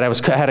interesting stat.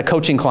 I had a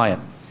coaching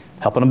client,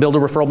 helping them build a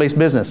referral-based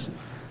business.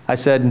 I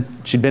said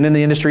she'd been in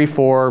the industry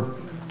for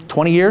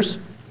 20 years,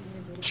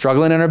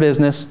 struggling in her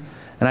business,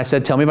 and I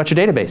said, tell me about your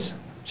database.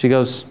 She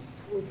goes,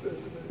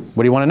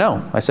 what do you want to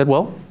know? I said,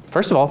 well,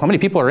 first of all, how many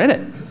people are in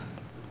it?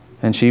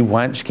 And she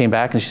came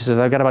back and she says,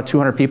 I've got about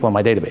 200 people in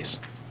my database.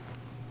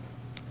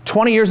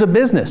 20 years of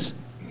business.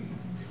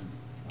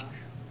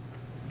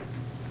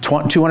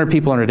 200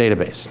 people in her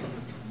database.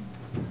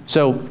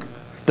 So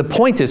the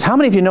point is, how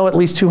many of you know at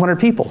least 200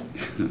 people?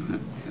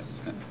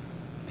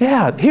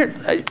 Yeah,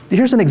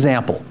 here's an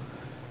example.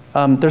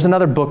 There's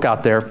another book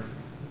out there.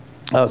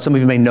 Some of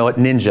you may know it,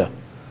 Ninja.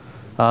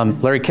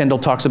 Larry Kendall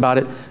talks about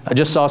it. I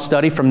just saw a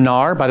study from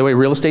NAR, by the way,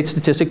 real estate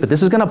statistic, but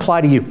this is going to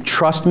apply to you.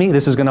 Trust me,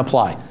 this is going to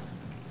apply.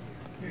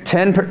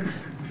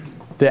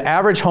 The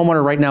average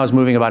homeowner right now is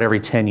moving about every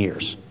 10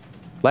 years.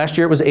 Last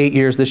year it was 8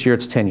 years, this year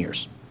it's 10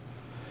 years.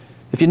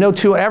 If you know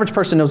average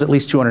person knows at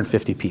least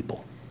 250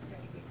 people.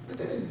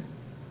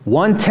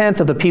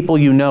 1/10 of the people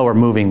you know are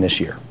moving this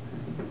year.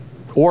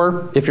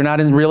 Or, if you're not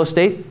in real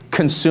estate,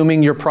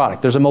 consuming your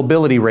product. There's a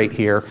mobility rate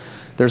here.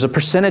 There's a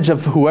percentage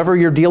of whoever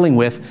you're dealing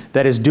with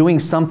that is doing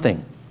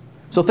something.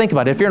 So think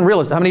about it. If you're in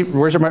real estate,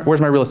 where's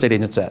my real estate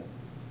agents at?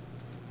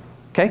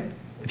 Okay?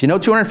 If you know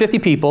 250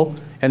 people,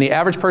 and the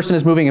average person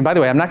is moving, and by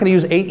the way, I'm not going to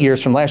use 8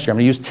 years from last year. I'm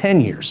going to use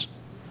 10 years.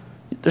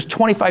 There's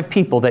 25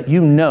 people that you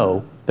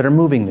know that are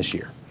moving this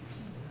year.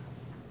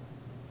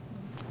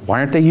 Why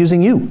aren't they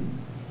using you?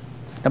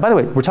 Now, by the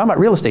way, we're talking about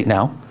real estate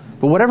now,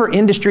 but whatever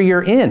industry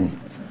you're in,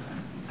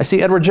 I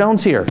see Edward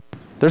Jones here.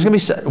 There's going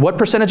to be, what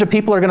percentage of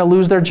people are going to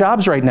lose their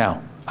jobs right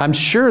now? I'm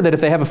sure that if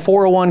they have a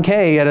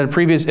 401k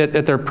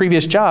at their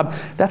previous job,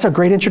 that's a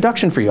great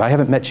introduction for you. I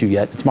haven't met you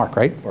yet. It's Mark,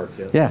 right? Mark,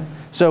 yes. Yeah.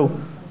 So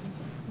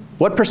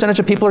what percentage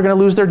of people are going to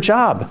lose their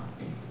job?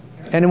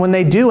 And when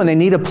they do, and they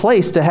need a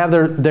place to have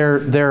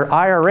their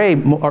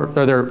IRA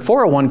or their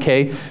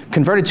 401k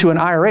converted to an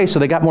IRA so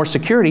they got more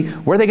security,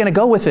 where are they going to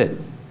go with it?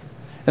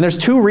 And there's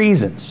two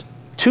reasons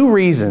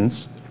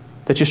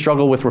that you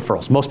struggle with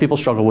referrals. Most people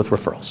struggle with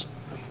referrals.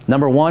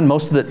 Number one,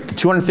 most of the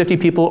 250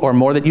 people or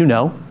more that you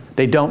know,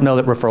 they don't know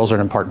that referrals are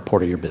an important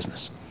part of your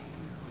business.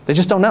 They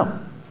just don't know.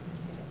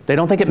 They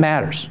don't think it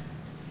matters.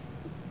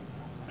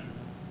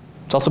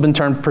 It's also been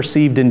termed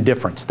perceived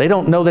indifference. They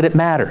don't know that it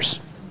matters.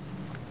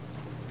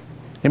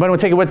 Anybody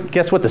want to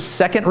guess what the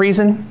second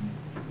reason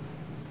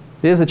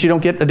is that you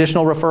don't get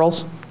additional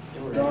referrals?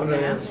 Don't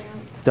ask.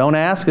 Don't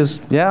ask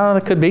is, yeah,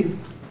 that could be.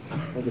 I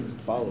think it's a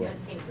follow-up.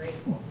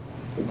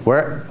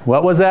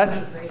 What was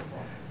that?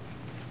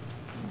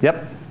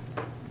 Yep.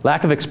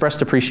 Lack of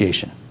expressed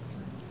appreciation.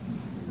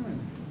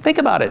 Think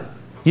about it.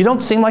 You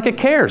don't seem like it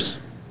cares.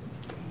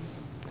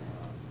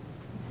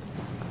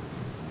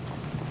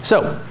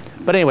 So,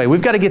 but anyway,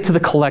 we've got to get to the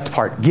collect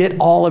part. Get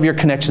all of your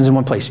connections in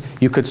one place.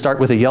 You could start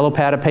with a yellow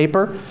pad of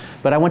paper,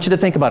 but I want you to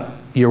think about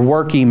your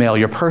work email,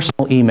 your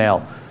personal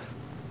email.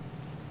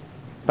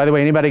 By the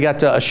way, anybody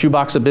got a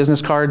shoebox of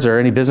business cards or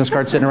any business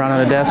cards sitting around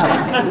on a desk?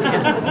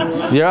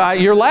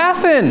 You're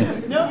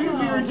laughing. No, because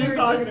we were just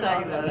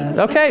talking about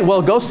that. Okay,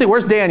 well, go see.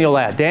 Where's Daniel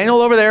at?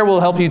 Daniel over there will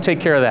help you take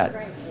care of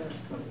that.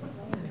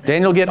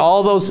 Daniel, get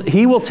all those.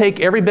 He will take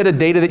every bit of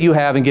data that you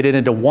have and get it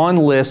into one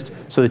list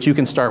so that you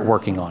can start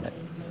working on it.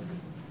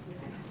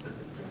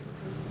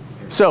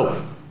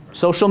 So,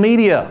 social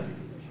media.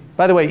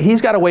 By the way,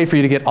 he's got a way for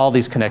you to get all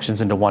these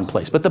connections into one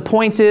place. But the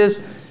point is,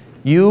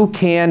 you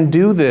can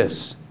do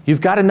this.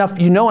 You've got enough,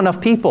 you know enough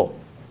people.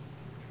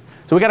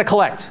 So we got to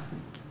collect.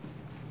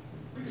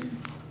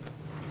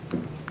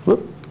 Whoop.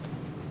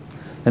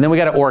 And then we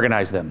got to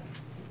organize them.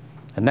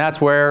 And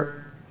that's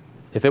where,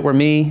 if it were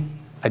me,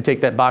 I'd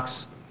take that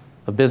box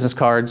of business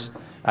cards.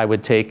 I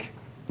would take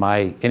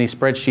any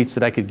spreadsheets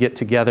that I could get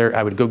together.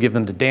 I would go give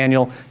them to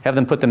Daniel, have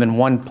them put them in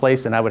one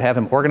place, and I would have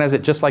him organize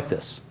it just like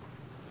this.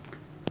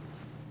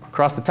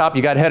 Across the top,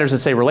 you got headers that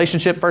say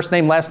relationship, first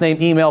name, last name,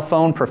 email,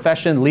 phone,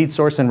 profession, lead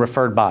source, and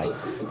referred by.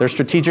 There's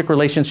strategic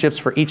relationships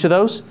for each of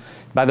those.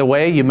 By the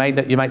way, you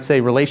might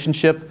say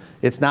relationship.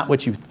 It's not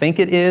what you think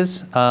it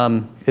is.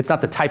 It's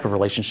not the type of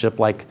relationship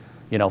like,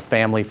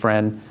 family,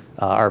 friend,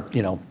 we're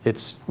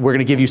going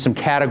to give you some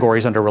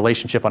categories under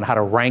relationship on how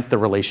to rank the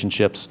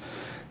relationships.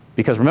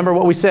 Because remember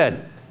what we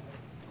said,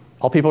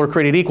 all people are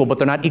created equal, but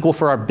they're not equal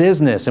for our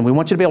business. And we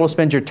want you to be able to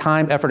spend your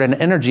time, effort, and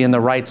energy in the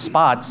right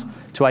spots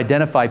to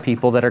identify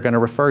people that are going to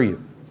refer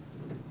you.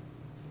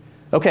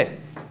 Okay,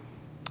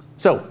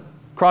 so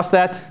across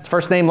that, it's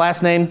first name,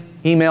 last name,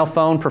 email,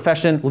 phone,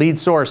 profession, lead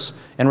source,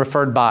 and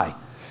referred by.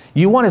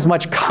 You want as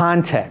much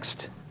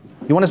context.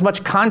 You want as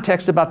much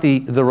context about the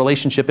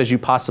relationship as you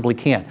possibly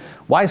can.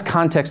 Why is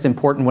context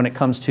important when it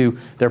comes to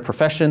their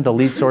profession, the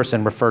lead source,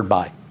 and referred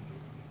by?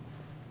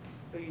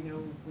 So you know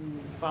when you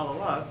follow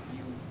up,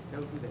 you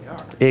know who they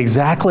are.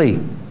 Exactly.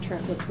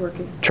 Track what's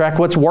working. Track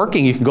what's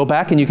working. You can go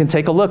back and you can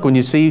take a look. When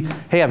you see,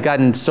 hey, I've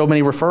gotten so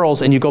many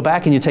referrals, and you go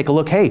back and you take a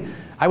look, hey,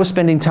 I was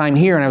spending time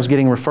here and I was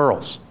getting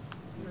referrals.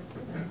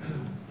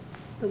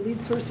 The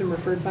lead source and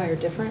referred by are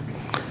different?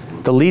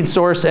 The lead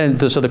source, so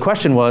the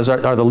question was,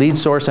 are the lead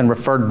source and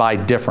referred by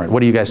different? What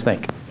do you guys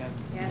think?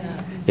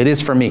 Yes. It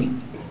is for me.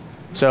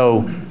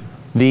 So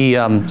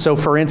so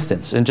for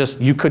instance,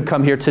 you could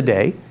come here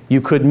today,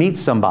 you could meet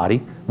somebody,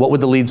 what would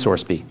the lead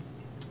source be?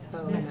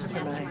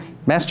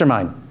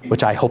 Mastermind,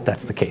 which I hope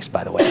that's the case,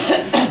 by the way.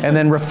 And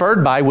then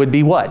referred by would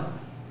be what?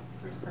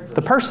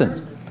 The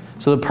person.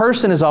 So the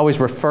person is always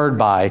referred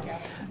by.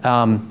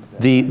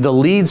 The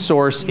lead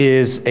source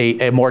is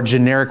a more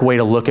generic way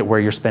to look at where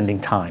you're spending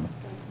time.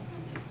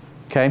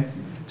 Okay?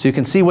 So you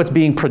can see what's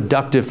being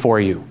productive for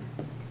you.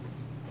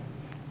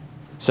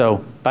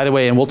 So, by the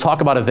way, and we'll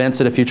talk about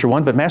events at a future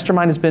one, but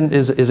Mastermind has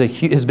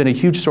been a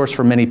huge source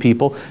for many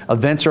people.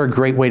 Events are a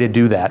great way to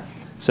do that.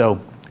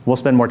 So we'll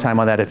spend more time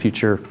on that at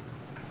future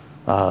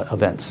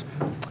events.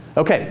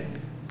 Okay.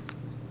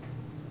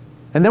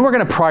 And then we're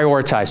going to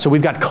prioritize. So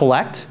we've got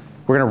collect.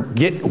 We're going to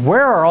get,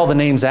 where are all the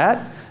names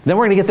at? Then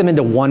we're going to get them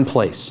into one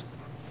place.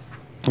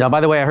 Now,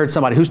 by the way, I heard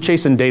somebody, who's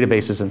chasing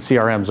databases and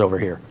CRMs over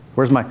here?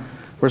 Where's my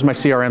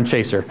CRM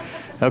chaser?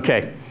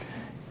 Okay.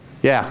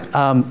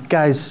 Yeah.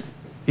 Guys,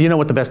 you know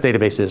what the best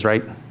database is,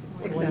 right?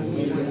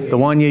 Exactly. The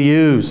one you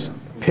use.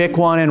 Pick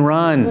one and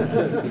run.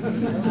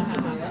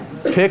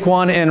 Pick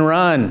one and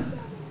run.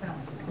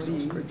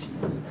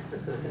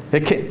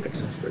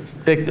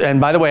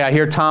 And by the way, I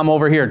hear Tom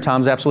over here.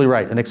 Tom's absolutely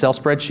right. An Excel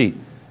spreadsheet.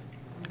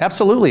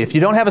 Absolutely. If you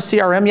don't have a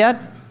CRM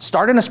yet,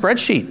 start in a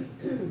spreadsheet.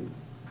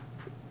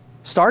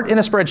 Start in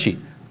a spreadsheet.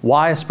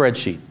 Why a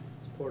spreadsheet?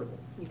 It's portable.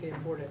 You can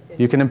import it.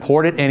 You can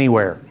import it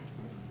anywhere.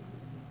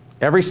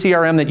 Every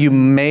CRM that you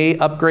may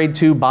upgrade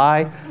to,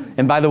 buy,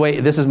 and by the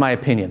way, this is my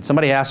opinion.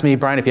 Somebody asked me,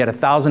 Brian, if you had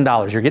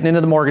 $1,000, you're getting into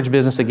the mortgage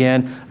business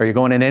again, or you're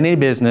going in any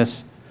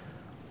business,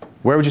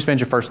 where would you spend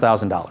your first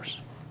 $1,000?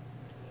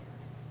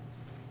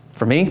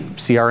 For me,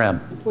 CRM.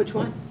 Which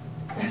one?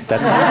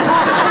 That's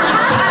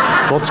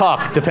we'll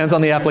talk. Depends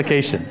on the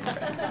application.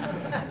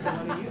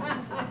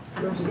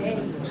 I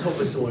was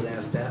hoping someone would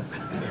ask that.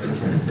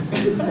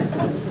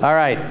 All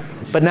right.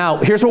 But now,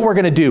 here's what we're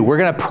going to do. We're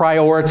going to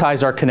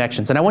prioritize our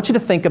connections. And I want you to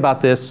think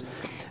about this,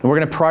 and we're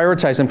going to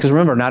prioritize them, because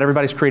remember, not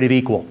everybody's created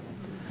equal.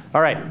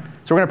 All right.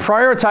 So we're going to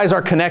prioritize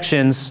our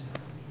connections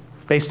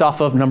based off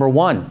of, number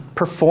one,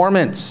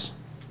 performance.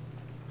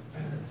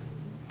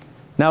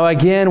 Now,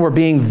 again, we're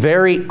being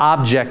very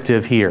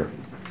objective here.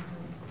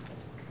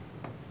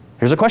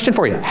 Here's a question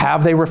for you.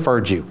 Have they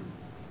referred you?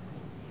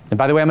 And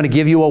by the way, I'm going to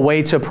give you a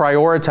way to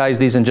prioritize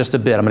these in just a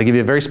bit. I'm going to give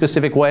you a very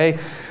specific way.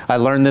 I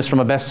learned this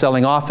from a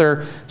best-selling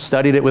author,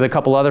 studied it with a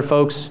couple other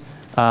folks,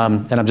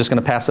 and I'm just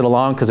going to pass it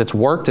along because it's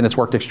worked, and it's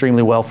worked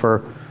extremely well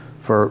for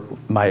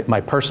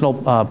my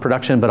personal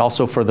production, but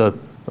also for the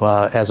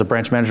as a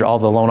branch manager, all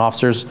the loan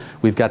officers.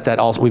 We've got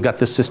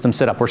this system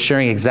set up. We're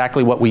sharing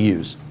exactly what we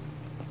use.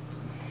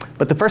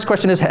 But the first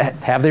question is,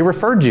 have they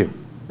referred you?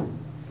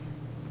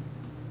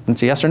 And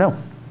it's a yes or no.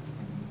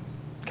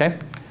 Okay?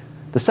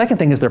 The second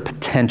thing is their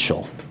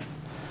potential.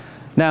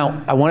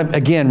 Now, I want to,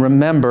 again,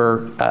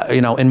 remember,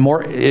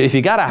 if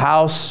you got a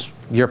house,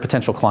 you're a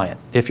potential client.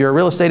 If you're a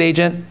real estate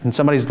agent and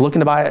somebody's looking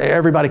to buy,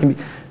 everybody can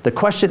be. The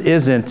question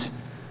isn't,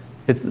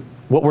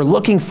 what we're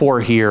looking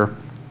for here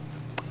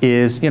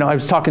is, I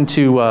was talking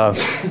to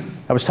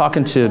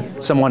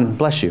someone,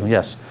 bless you,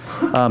 yes.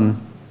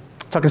 Talking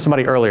to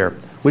somebody earlier.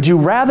 Would you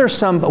rather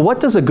what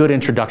does a good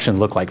introduction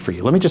look like for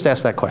you? Let me just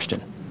ask that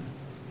question.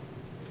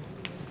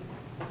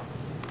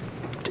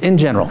 In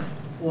general.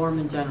 Warm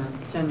and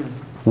genuine.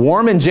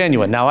 Warm and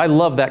genuine. Now, I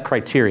love that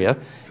criteria.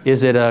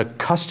 Is it a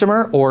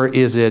customer or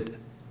is it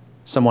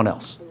someone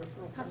else?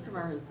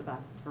 Customer is the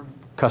best for me.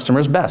 Customer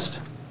is best.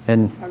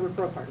 And A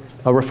referral partner.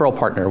 a referral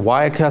partner.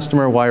 Why a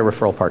customer? Why a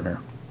referral partner?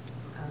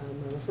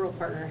 A referral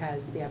partner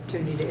has the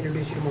opportunity to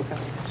introduce you to more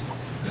customers.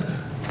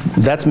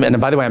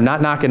 And by the way, I'm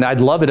not knocking. I'd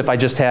love it if I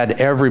just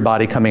had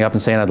everybody coming up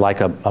and saying, I'd like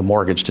a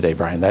mortgage today,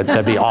 Brian.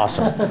 That'd be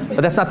awesome.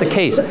 But that's not the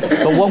case.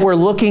 But what we're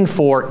looking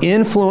for,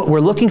 we're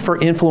looking for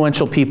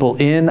influential people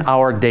in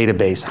our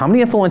database. How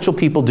many influential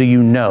people do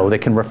you know that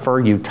can refer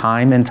you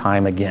time and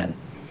time again?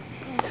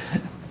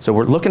 So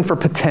we're looking for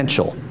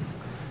potential.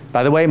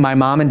 By the way, my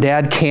mom and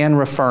dad can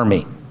refer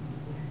me.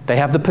 They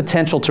have the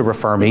potential to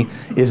refer me.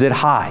 Is it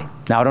high?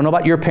 Now, I don't know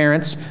about your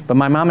parents, but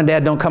my mom and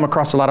dad don't come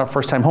across a lot of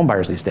first-time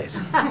homebuyers these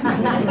days.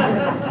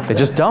 They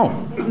just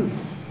don't.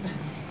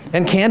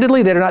 And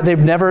candidly,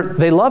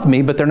 they love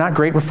me, but they're not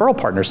great referral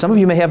partners. Some of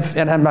you may have,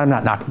 and I'm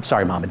not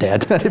sorry, mom and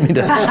dad. I didn't mean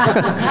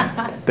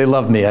to. They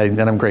love me, and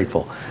I'm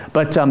grateful.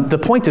 But the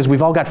point is,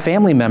 we've all got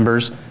family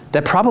members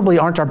that probably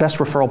aren't our best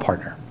referral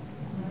partner.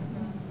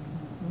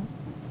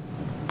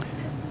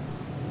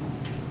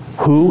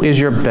 Who is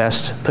your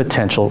best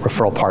potential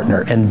referral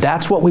partner? And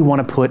that's what we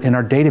want to put in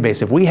our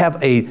database. If we have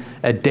a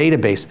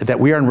database that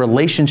we are in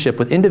relationship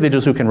with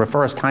individuals who can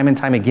refer us time and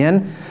time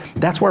again,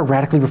 that's where a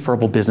radically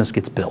referable business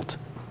gets built.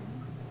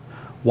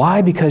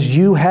 Why? Because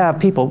you have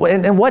people.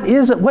 And what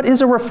is a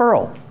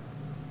referral?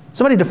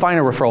 Somebody define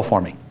a referral for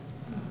me.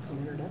 It's an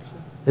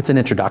introduction. It's an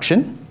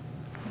introduction.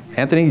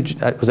 Anthony,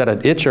 was that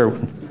an itch or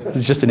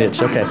it's just an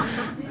itch? Okay.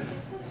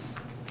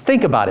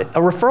 Think about it.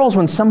 A referral is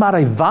when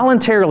somebody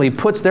voluntarily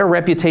puts their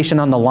reputation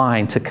on the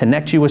line to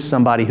connect you with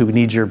somebody who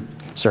needs your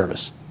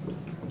service.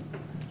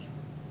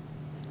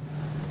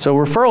 So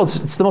referral,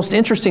 it's the most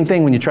interesting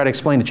thing when you try to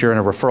explain that you're in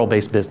a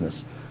referral-based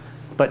business.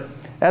 But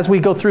as we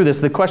go through this,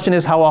 the question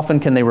is, how often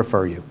can they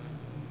refer you?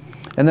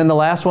 And then the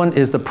last one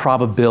is the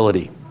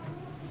probability.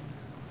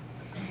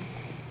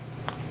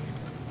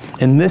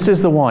 And this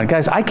is the one.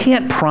 Guys, I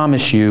can't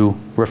promise you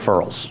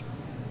referrals.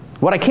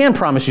 What I can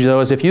promise you, though,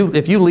 is if you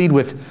lead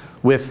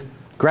with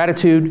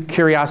gratitude,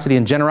 curiosity,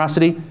 and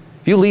generosity,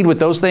 if you lead with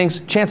those things,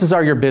 chances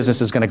are your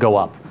business is going to go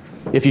up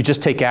if you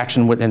just take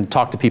action and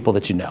talk to people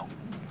that you know.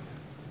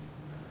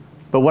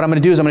 But what I'm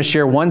going to do is I'm going to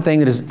share one thing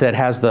that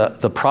has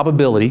the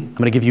probability. I'm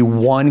going to give you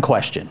one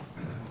question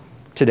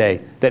today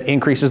that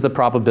increases the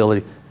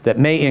probability, that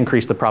may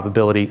increase the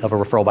probability of a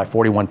referral by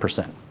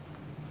 41%.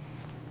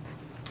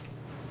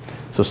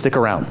 So stick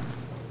around.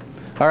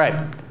 All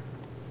right.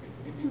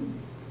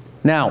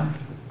 Now,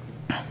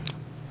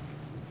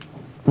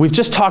 we've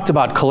just talked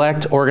about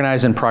collect,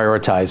 organize, and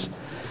prioritize.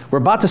 We're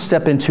about to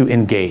step into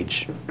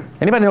engage.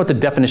 Anybody know what the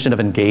definition of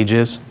engage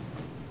is?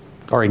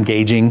 Or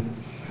engaging?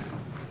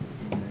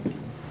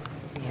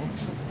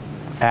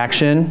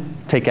 Action.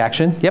 Take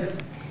action.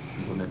 Yep.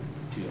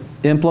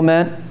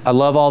 Implement. I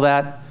love all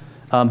that.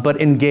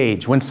 But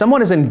engage. When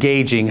someone is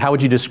engaging, how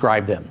would you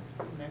describe them?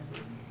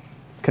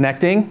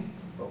 Connecting.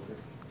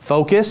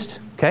 Focused.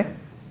 Okay.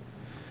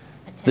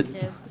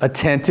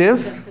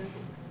 Attentive.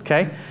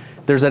 Okay.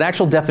 There's an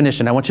actual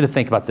definition. I want you to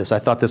think about this. I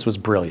thought this was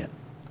brilliant.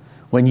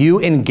 When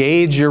you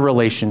engage your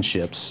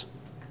relationships,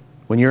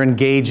 when you're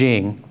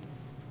engaging,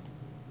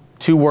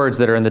 two words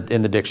that are in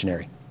the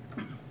dictionary: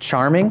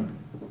 charming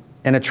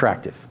and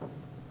attractive.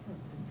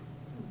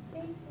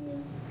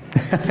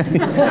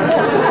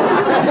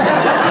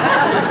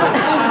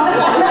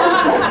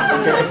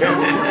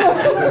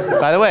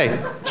 By the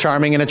way,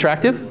 charming and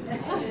attractive?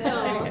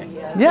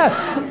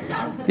 Yes.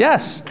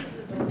 Yes.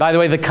 By the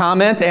way, the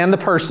comment and the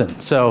person.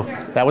 So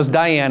that was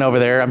Diane over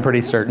there, I'm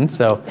pretty certain.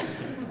 So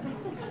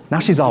now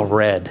she's all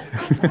red.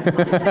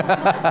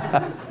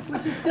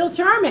 Which is still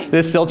charming.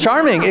 It's still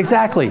charming,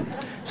 exactly.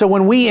 So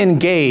when we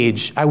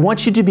engage, I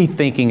want you to be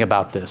thinking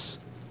about this.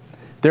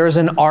 There is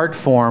an art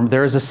form,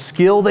 there is a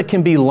skill that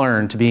can be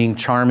learned to being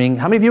charming.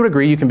 How many of you would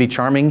agree you can be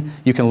charming,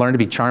 you can learn to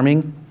be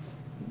charming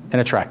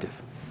and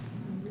attractive?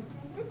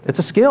 It's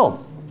a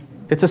skill.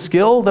 It's a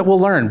skill that we'll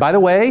learn. By the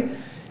way,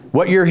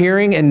 what you're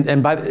hearing,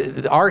 and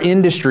by our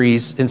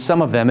industries, in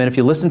some of them, and if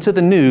you listen to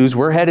the news,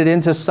 we're headed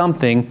into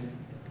something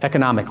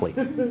economically.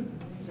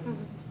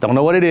 Don't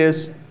know what it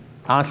is.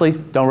 Honestly,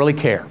 don't really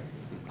care.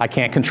 I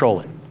can't control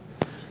it.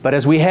 But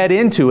as we head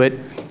into it,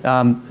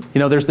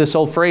 there's this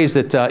old phrase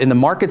that in the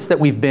markets that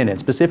we've been in,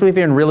 specifically if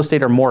you're in real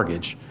estate or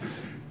mortgage,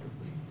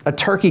 a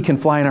turkey can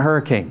fly in a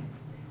hurricane.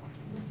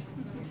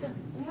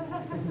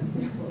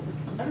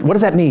 What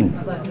does that mean?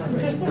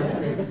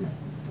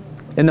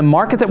 In the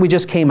market that we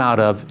just came out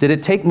of, did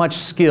it take much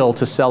skill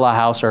to sell a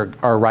house or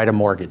write a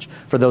mortgage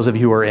for those of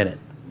you who are in it?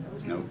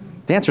 No.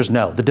 The answer is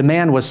no. The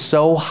demand was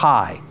so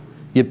high.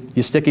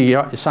 You stick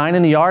a sign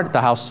in the yard,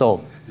 the house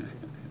sold.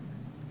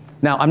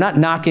 Now, I'm not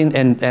knocking,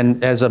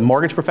 and as a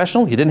mortgage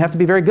professional, you didn't have to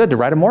be very good to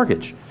write a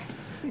mortgage.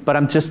 But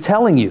I'm just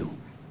telling you,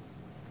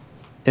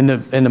 in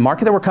the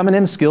market that we're coming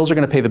in, skills are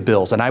going to pay the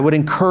bills. And I would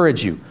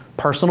encourage you,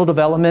 personal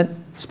development,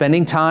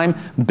 spending time,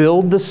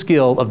 build the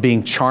skill of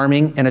being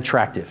charming and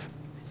attractive.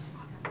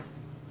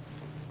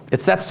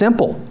 It's that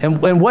simple.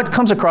 And what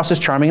comes across as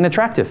charming and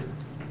attractive?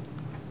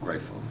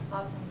 Grateful.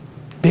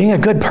 Being a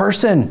good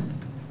person,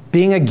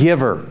 being a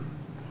giver.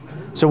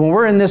 So when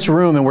we're in this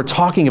room and we're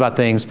talking about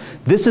things,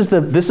 this is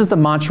the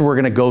mantra we're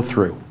going to go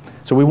through.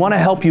 So we want to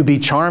help you be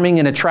charming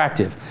and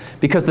attractive,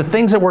 because the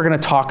things that we're going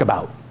to talk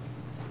about,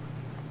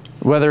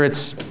 whether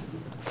it's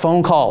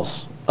phone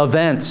calls,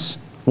 events,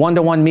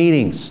 one-to-one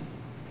meetings,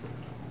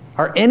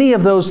 are any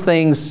of those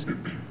things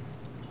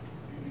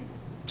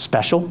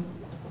special?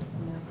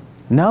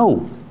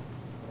 No.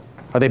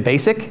 Are they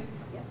basic?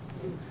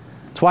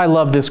 That's why I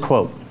love this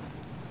quote.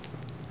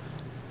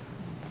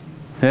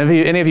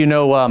 Any of you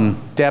know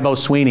Dabo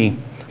Sweeney?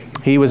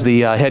 He was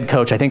the head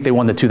coach. I think they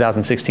won the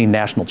 2016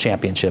 national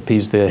championship.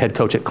 He's the head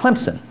coach at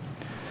Clemson.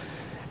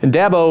 And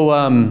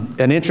Dabo,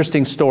 an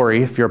interesting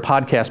story. If you're a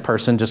podcast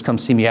person, just come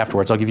see me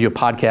afterwards. I'll give you a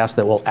podcast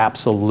that will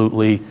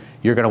absolutely,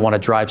 you're going to want to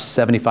drive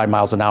 75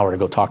 miles an hour to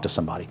go talk to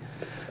somebody.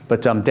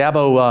 But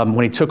Dabo,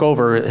 when he took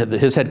over,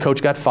 his head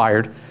coach got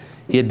fired.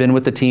 He had been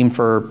with the team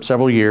for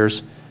several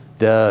years.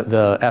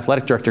 The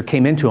athletic director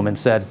came into him and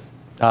said,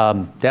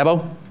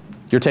 Dabo,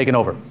 you're taking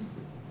over.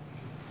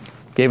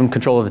 Gave him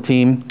control of the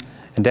team.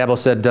 And Dabo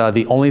said,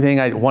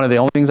 one of the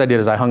only things I did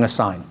is I hung a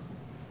sign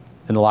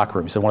in the locker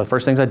room. He said, one of the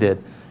first things I did,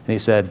 and he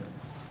said,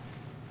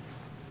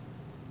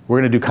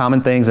 we're going to do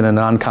common things in an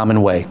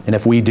uncommon way. And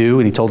if we do,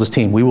 and he told his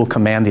team, we will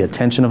command the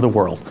attention of the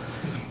world.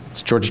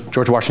 It's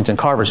George Washington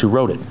Carver's who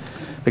wrote it.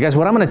 But guys,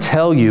 what I'm going to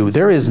tell you,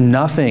 there is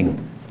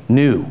nothing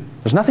new.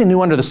 There's nothing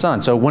new under the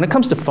sun. So when it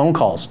comes to phone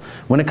calls,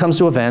 when it comes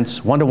to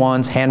events,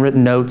 one-to-ones,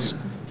 handwritten notes,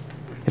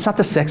 it's not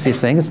the sexiest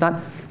thing. It's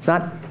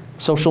not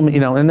social,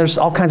 and there's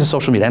all kinds of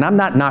social media. And I'm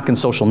not knocking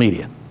social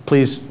media,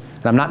 please,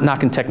 and I'm not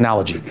knocking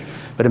technology.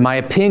 But in my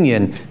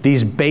opinion,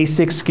 these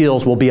basic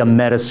skills will be a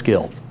meta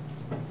skill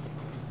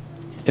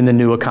in the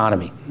new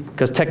economy,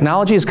 because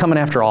technology is coming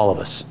after all of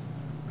us.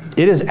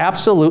 It is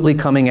absolutely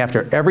coming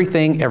after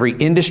everything, every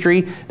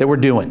industry that we're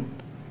doing.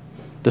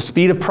 The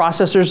speed of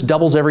processors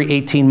doubles every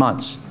 18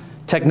 months.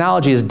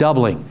 Technology is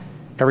doubling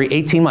every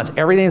 18 months.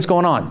 Everything that's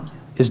going on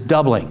is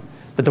doubling.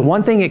 But the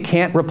one thing it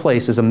can't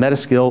replace is a meta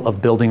skill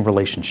of building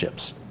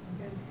relationships.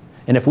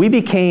 And if we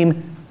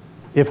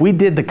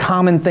did the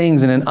common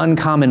things in an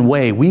uncommon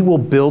way, we will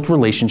build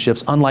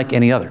relationships unlike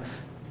any other.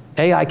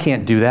 AI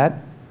can't do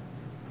that.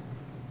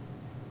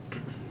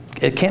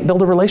 It can't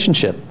build a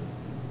relationship.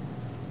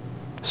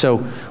 So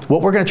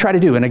what we're going to try to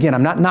do, and again,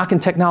 I'm not knocking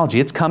technology.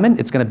 It's coming.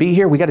 It's going to be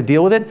here. We got to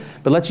deal with it.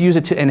 But let's use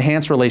it to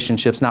enhance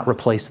relationships, not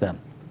replace them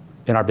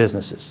in our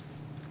businesses.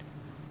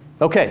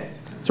 Okay.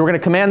 So we're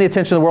going to command the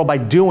attention of the world by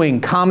doing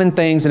common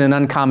things in an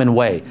uncommon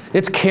way.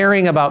 It's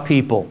caring about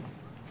people.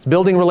 It's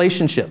building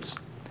relationships.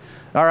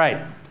 All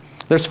right.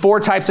 There's 4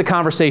 types of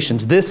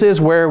conversations. This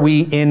is where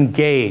we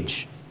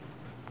engage.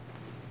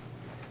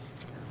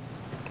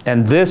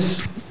 And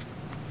this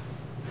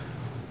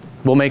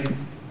will make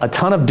a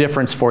ton of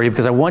difference for you,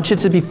 because I want you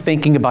to be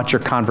thinking about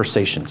your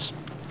conversations.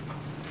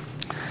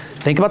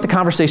 Think about the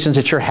conversations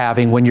that you're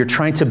having when you're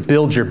trying to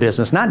build your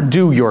business, not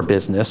do your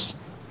business,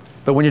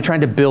 but when you're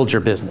trying to build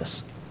your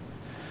business.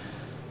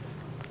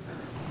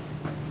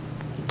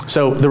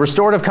 So the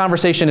restorative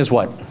conversation is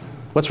what?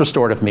 What's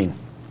restorative mean?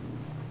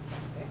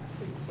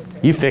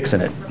 You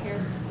fixing it.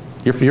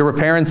 You're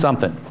repairing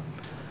something.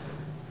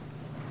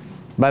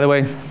 By the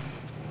way,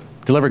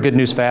 deliver good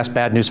news fast,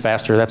 bad news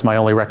faster. That's my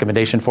only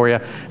recommendation for you.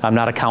 I'm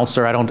not a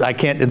counselor. I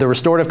can't. The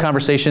restorative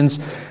conversations,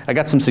 I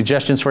got some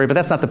suggestions for you, but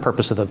that's not the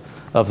purpose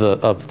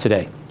of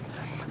today.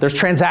 There's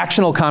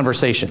transactional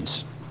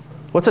conversations.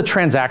 What's a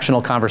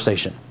transactional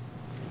conversation?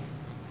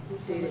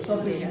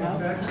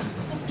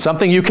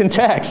 Something you can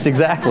text,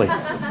 exactly.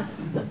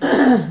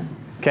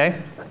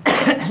 Okay?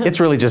 It's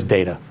really just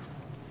data.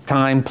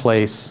 Time,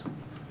 place.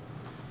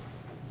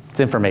 It's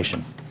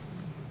information.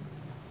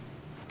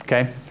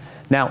 Okay?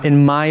 Now,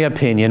 in my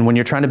opinion, when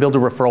you're trying to build a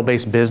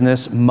referral-based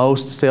business,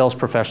 most sales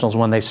professionals,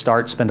 when they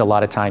start, spend a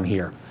lot of time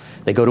here.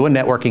 They go to a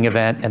networking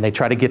event and they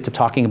try to get to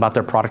talking about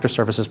their product or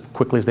service as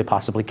quickly as they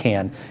possibly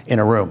can in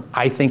a room.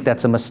 I think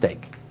that's a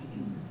mistake.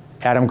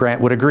 Adam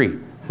Grant would agree.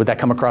 Would that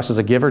come across as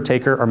a giver,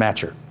 taker, or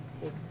matcher?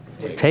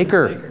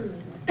 Taker.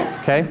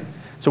 Okay?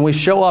 So when we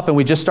show up and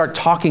we just start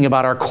talking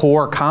about our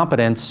core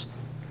competence,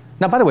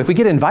 now, by the way, if we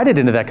get invited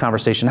into that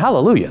conversation,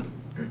 hallelujah.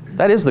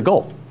 That is the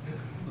goal.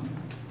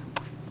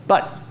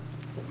 But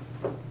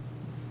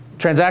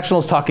transactional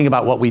is talking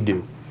about what we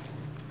do.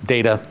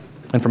 Data,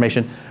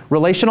 information.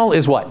 Relational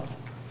is what?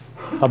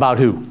 About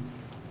who?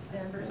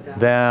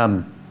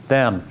 Them.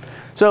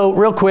 So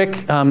real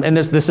quick, and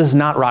this is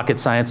not rocket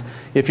science.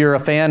 If you're a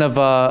fan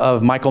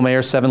of Michael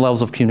Mayer's 7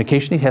 Levels of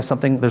Communication, he has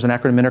there's an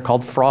acronym in there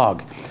called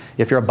FROG.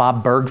 If you're a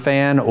Bob Berg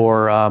fan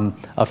or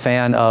a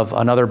fan of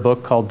another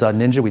book called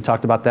Ninja, we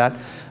talked about that,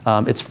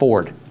 it's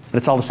FORD. But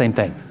it's all the same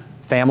thing.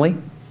 Family,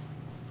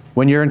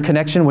 When you're in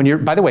connection,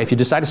 by the way, if you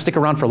decide to stick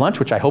around for lunch,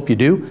 which I hope you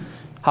do,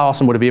 how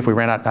awesome would it be if we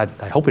ran out,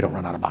 I hope we don't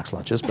run out of box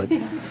lunches, but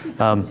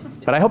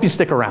I hope you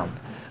stick around.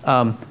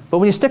 But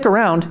when you stick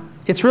around,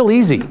 it's real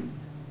easy.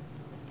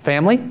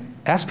 Family,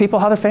 ask people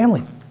how their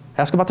family.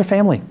 Ask about their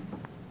family.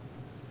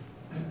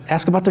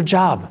 Ask about their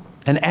job.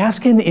 And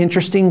ask in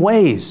interesting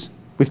ways.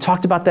 We've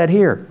talked about that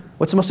here.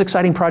 What's the most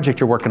exciting project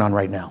you're working on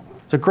right now?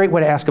 It's a great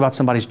way to ask about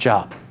somebody's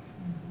job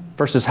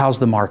versus how's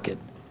the market.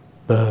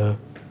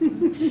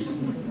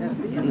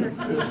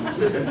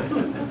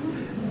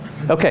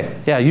 Okay,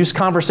 yeah, use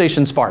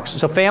conversation sparks.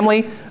 So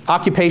family,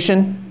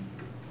 occupation,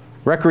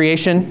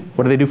 recreation,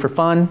 what do they do for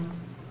fun?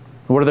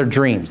 What are their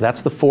dreams?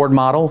 That's the Ford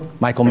model.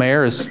 Michael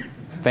Mayer is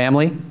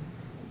family,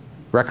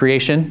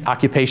 recreation,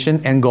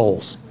 occupation, and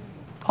goals.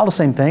 All the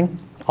same thing,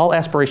 all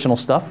aspirational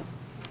stuff.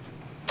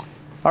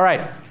 All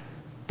right,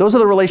 those are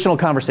the relational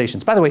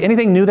conversations. By the way,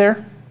 anything new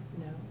there?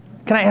 No.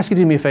 Can I ask you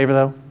to do me a favor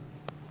though?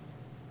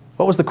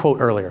 What was the quote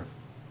earlier?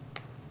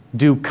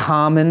 Do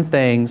common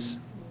things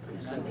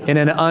in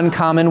an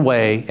uncommon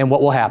way, and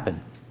what will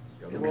happen?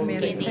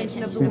 Command the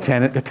attention of the world. You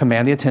can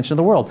command the attention of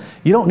the world.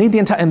 You don't need the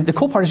entire, and the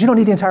cool part is you don't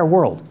need the entire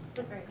world.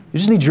 You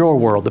just need your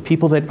world, the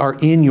people that are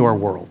in your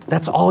world.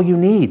 That's all you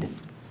need.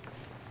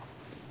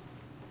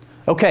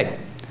 Okay,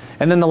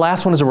 and then the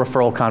last one is a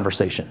referral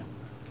conversation.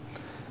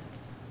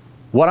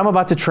 What I'm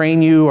about to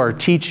train you or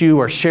teach you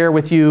or share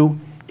with you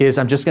is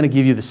I'm just going to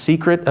give you the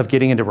secret of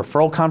getting into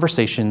referral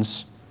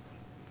conversations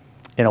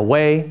in a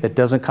way that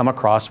doesn't come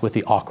across with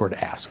the awkward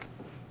ask.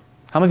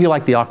 How many of you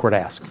like the awkward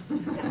ask?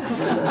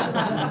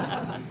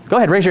 Go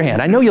ahead, raise your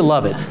hand. I know you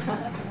love it.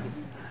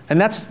 And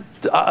that's,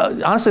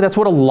 honestly, that's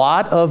what a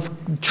lot of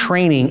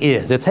training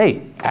is. It's,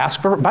 hey,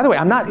 ask for, by the way,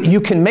 you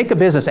can make a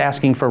business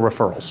asking for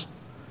referrals.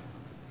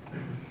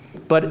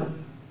 But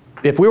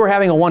if we were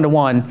having a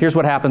one-to-one, here's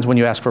what happens when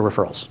you ask for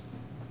referrals.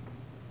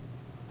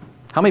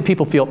 How many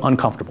people feel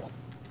uncomfortable?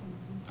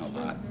 A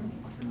lot.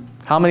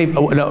 How many,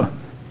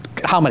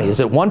 how many? Is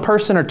it one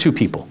person or two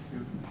people?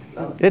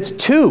 It's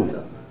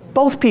two.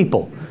 Both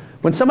people.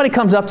 When somebody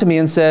comes up to me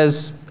and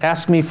says,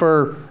 ask me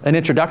for an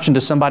introduction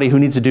to somebody who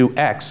needs to do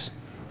X,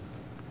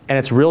 and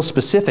it's real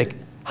specific,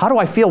 how do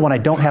I feel when I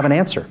don't have an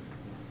answer?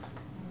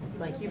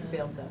 Like you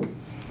failed them.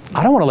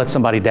 I don't want to let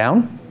somebody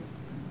down.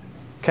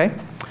 Okay?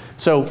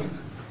 So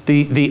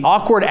the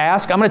awkward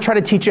ask, I'm going to try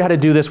to teach you how to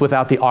do this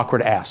without the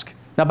awkward ask.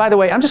 Now, by the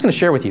way, I'm just going to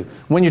share with you,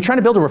 when you're trying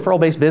to build a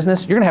referral-based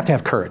business, you're going to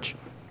have courage.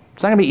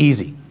 It's not going to be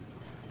easy.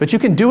 But you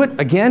can do it,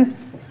 again,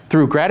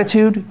 through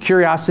gratitude,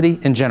 curiosity,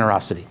 and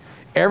generosity.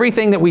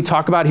 Everything that we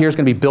talk about here is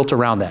going to be built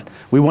around that.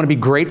 We want to be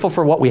grateful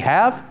for what we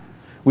have.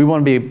 We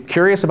want to be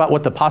curious about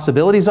what the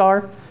possibilities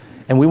are.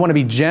 And we want to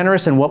be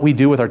generous in what we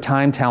do with our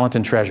time, talent,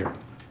 and treasure.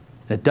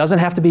 And it doesn't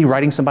have to be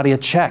writing somebody a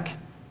check.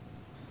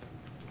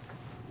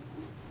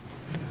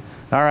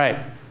 All right.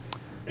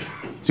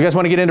 So you guys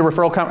want to get into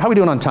referral? How are we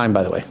doing on time,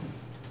 by the way?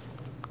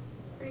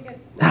 Pretty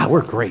good.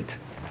 We're great.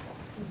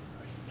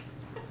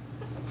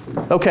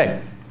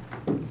 Okay.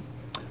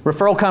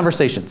 Referral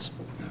conversations.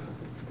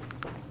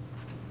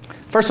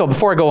 First of all,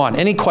 before I go on,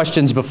 any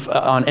questions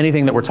on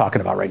anything that we're talking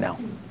about right now?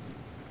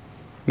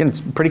 Again, it's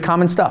pretty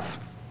common stuff.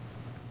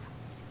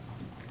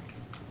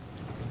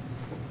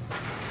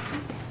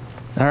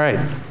 All right.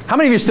 How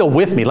many of you are still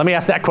with me? Let me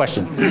ask that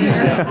question.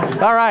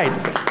 All right.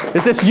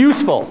 Is this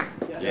useful?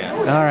 Yes.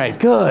 All right,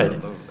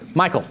 good.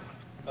 Michael.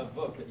 A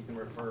book that you can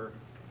refer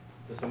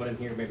to someone in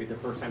here, maybe the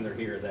first time they're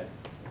here, that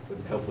would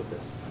help with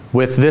this.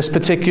 With this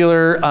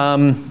particular,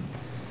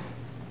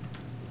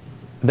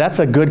 that's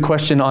a good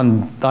question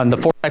on the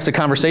 4 types of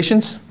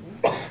conversations.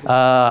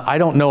 I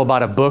don't know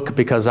about a book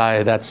because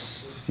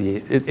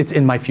it's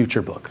in my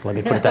future book. Let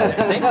me put it that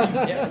way. Thank you.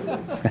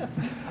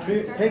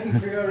 Yes. Taking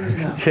pre-orders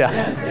now.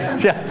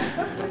 Yeah.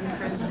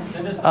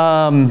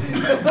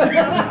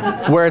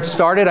 Where it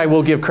started, I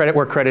will give credit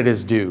where credit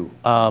is due.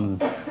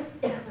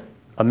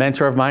 A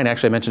mentor of mine,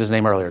 actually I mentioned his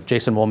name earlier,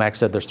 Jason Womack,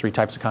 said there's 3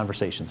 types of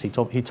conversations. He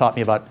taught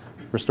me about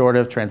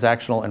restorative,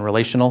 transactional, and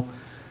relational.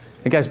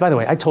 And guys, by the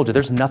way, I told you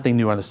there's nothing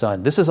new under the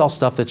sun. This is all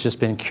stuff that's just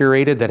been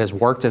curated, that has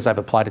worked as I've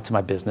applied it to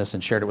my business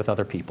and shared it with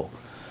other people.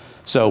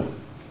 So,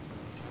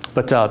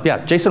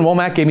 yeah, Jason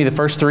Womack gave me the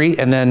first 3,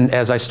 and then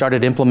as I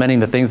started implementing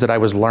the things that I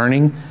was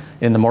learning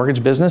in the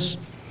mortgage business,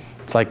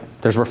 it's like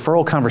there's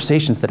referral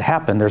conversations that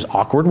happen. There's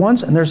awkward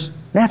ones and there's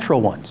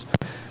natural ones.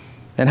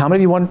 And how many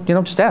of you want,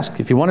 just ask,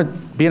 if you want to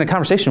be in a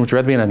conversation, would you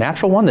rather be in a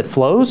natural one that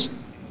flows,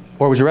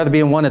 or would you rather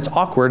be in one that's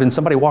awkward and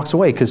somebody walks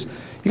away? Because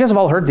you guys have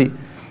all heard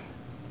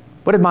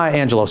what did Maya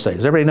Angelou say?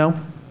 Does everybody know?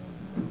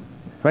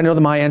 Everybody know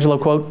the Maya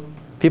Angelou quote?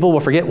 People will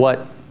forget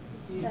what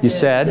you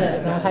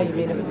said. Not how you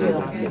made them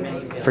feel.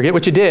 Forget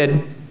what you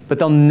did, but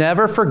they'll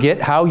never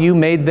forget how you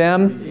made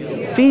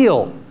them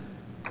feel.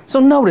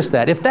 So notice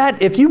that.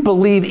 If you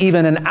believe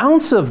even an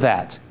ounce of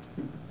that,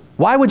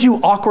 why would you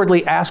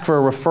awkwardly ask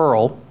for a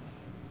referral?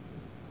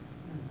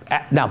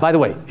 Now, by the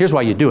way, here's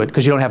why you do it,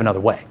 because you don't have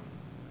another way.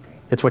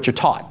 It's what you're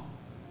taught.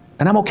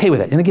 And I'm okay with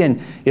it. And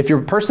again, if you're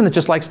a person that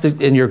just likes to,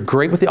 and you're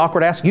great with the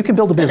awkward ask, you can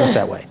build a business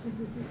that way.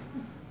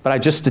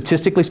 But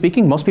statistically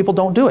speaking, most people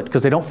don't do it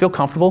because they don't feel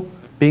comfortable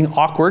being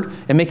awkward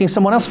and making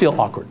someone else feel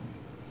awkward.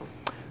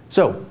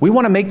 So we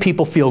want to make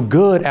people feel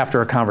good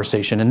after a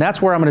conversation, and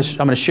that's where I'm going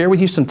to share with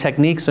you some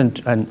techniques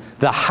and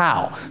the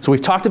how. So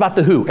we've talked about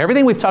the who.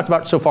 Everything we've talked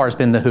about so far has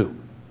been the who.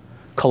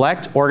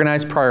 Collect,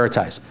 organize,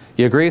 prioritize.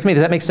 You agree with me?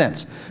 Does that make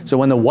sense? So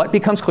when the what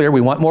becomes clear, we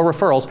want more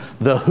referrals,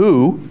 the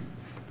who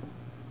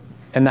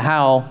and the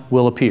how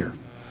will appear.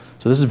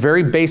 So this is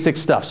very basic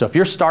stuff. So if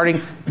you're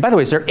starting, by the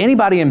way, is there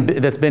anybody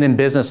that's been in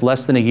business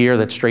less than a year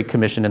that's straight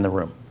commission in the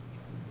room?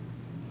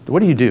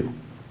 What do you do?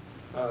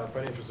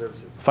 Financial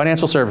services.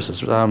 Financial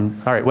services. All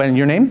right, and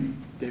your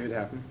name? David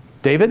Haffman.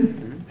 David?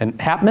 Mm-hmm. And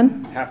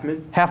Haffman?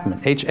 Haffman.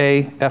 Haffman.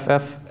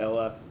 H-A-F-F?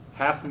 LF.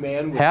 Half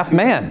man. Half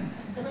man.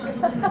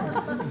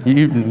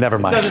 You never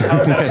mind. It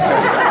doesn't.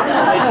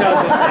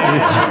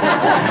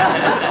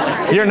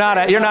 You're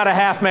not a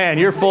half man.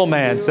 You're full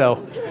man.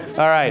 So,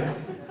 all right.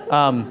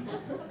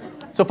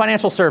 So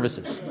financial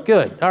services.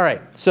 Good. All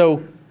right.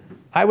 So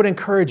I would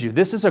encourage you.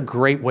 This is a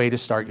great way to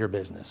start your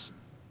business.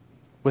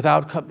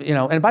 Without,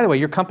 and by the way,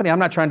 your company, I'm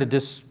not trying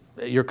to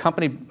your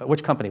company,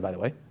 which company, by the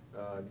way?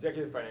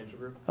 Executive Financial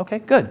Group. Okay,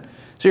 good.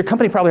 So your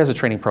company probably has a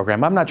training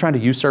program. I'm not trying to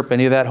usurp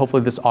any of that.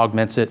 Hopefully this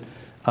augments it.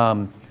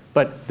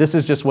 But this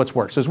is just what's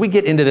worked. So as we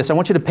get into this, I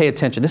want you to pay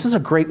attention. This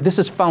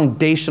is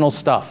foundational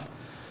stuff.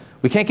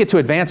 We can't get to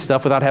advanced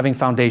stuff without having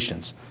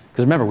foundations.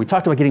 Because remember, we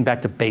talked about getting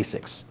back to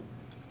basics.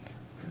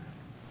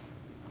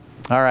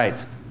 All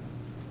right.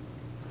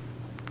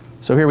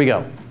 So here we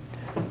go.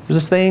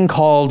 There's this thing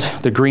called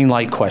the green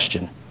light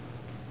question.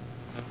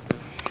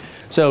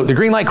 So the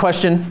green light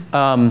question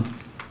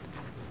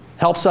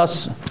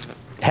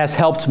has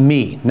helped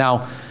me.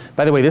 Now,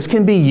 by the way, this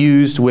can be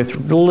used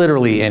with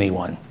literally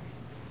anyone.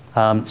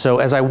 So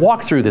as I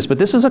walk through this, but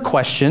this is a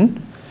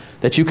question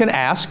that you can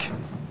ask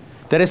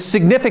that is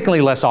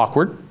significantly less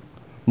awkward,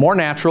 more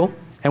natural,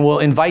 and will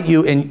invite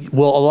you and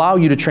will allow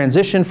you to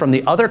transition from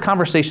the other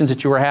conversations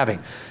that you were having.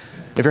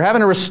 If you're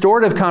having a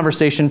restorative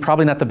conversation,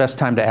 probably not the best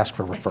time to ask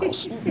for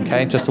referrals,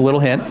 okay? Just a little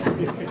hint.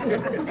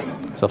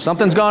 So if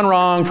something's gone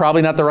wrong,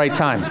 probably not the right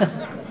time.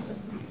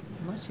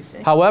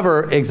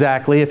 However,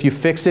 exactly, if you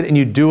fix it and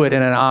you do it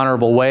in an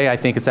honorable way, I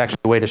think it's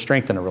actually a way to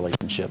strengthen a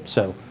relationship.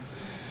 So,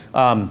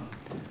 all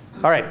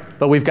right,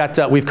 but we've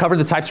covered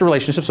the types of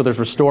relationships. So there's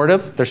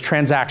restorative, there's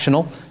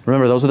transactional.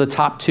 Remember, those are the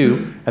top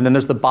two. And then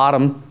there's the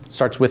bottom,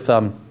 starts with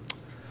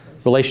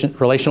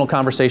relational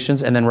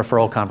conversations and then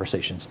referral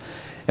conversations.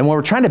 And when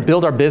we're trying to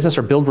build our business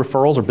or build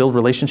referrals or build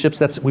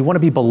relationships, we want to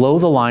be below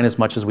the line as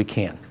much as we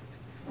can,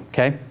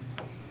 okay?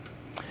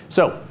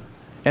 So,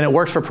 and it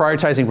works for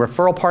prioritizing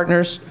referral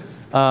partners.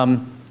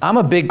 I'm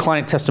a big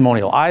client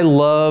testimonial. I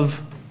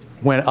love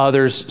when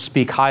others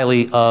speak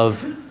highly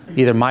of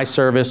either my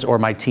service or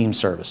my team's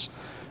service.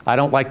 I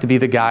don't like to be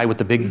the guy with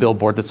the big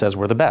billboard that says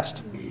we're the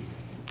best.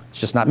 It's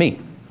just not me.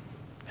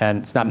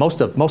 And it's not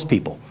most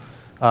people.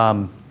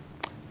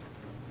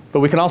 But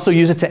we can also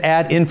use it to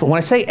add influence. When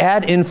I say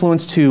add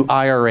influence to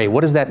IRA,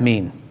 what does that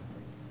mean?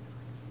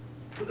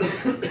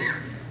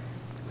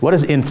 What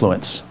is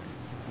influence?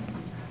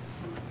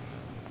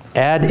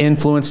 Add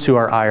influence to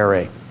our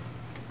IRA.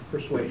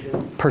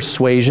 Persuasion.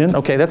 Persuasion.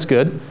 Okay, that's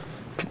good.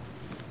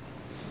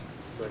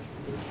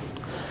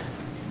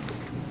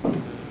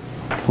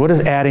 What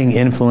is adding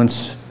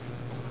influence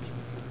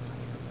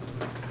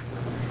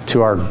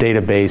to our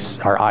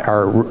database,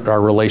 our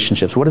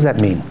relationships? What does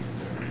that mean?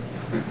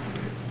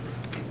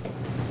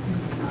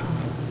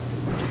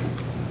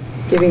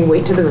 Giving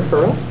weight to the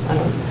referral? I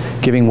don't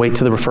know. Giving weight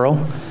to the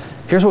referral?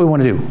 Here's what we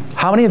want to do.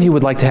 How many of you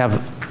would like to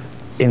have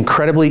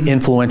incredibly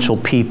influential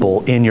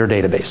people in your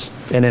database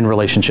and in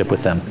relationship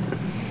with them?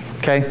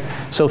 Okay?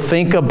 So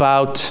think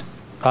about,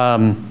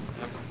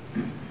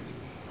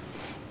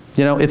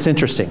 it's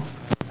interesting.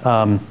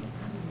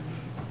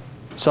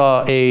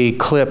 Saw a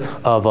clip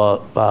of a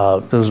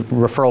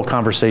referral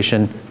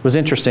conversation. It was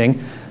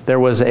interesting. There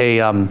was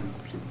a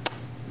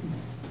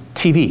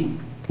TV,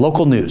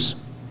 local news,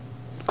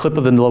 clip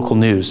of the local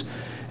news.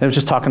 And it was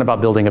just talking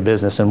about building a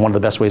business, and one of the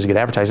best ways to get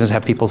advertising is to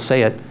have people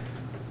say it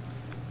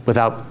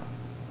without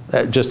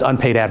just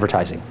unpaid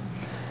advertising.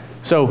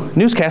 So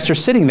newscaster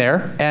sitting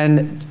there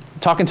and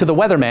talking to the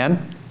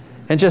weatherman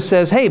and just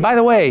says, hey, by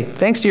the way,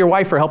 thanks to your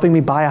wife for helping me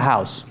buy a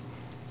house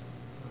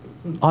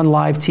on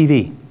live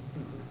TV.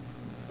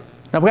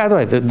 Now, by the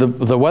way,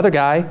 the weather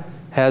guy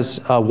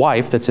has a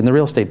wife that's in the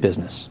real estate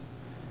business.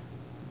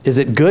 Is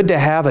it good to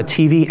have a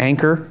TV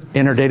anchor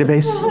in her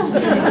database?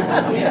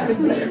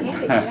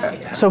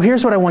 So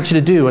here's what I want you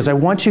to do: is I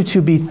want you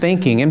to be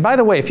thinking. And by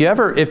the way, if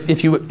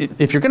you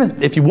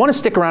want to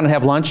stick around and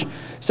have lunch,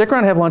 stick around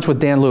and have lunch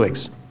with Dan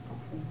Luigs.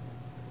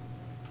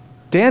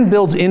 Dan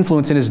builds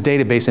influence in his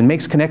database and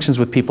makes connections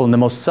with people in the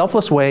most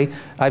selfless way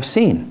I've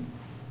seen.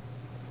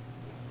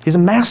 He's a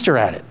master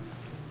at it.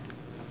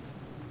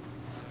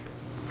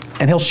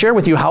 And he'll share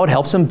with you how it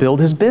helps him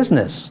build his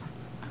business.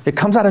 It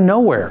comes out of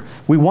nowhere.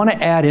 We want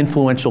to add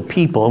influential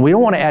people, and we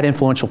don't want to add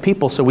influential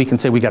people so we can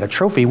say we got a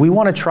trophy. We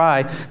want to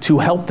try to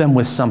help them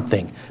with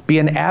something, be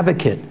an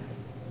advocate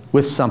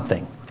with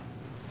something.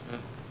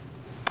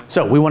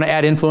 So we want to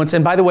add influence.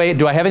 And by the way,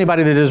 do I have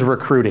anybody that is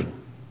recruiting?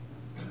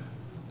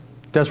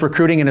 Does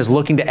recruiting and is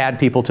looking to add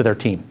people to their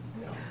team?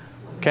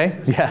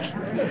 Okay, yes.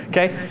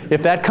 Okay,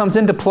 if that comes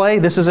into play,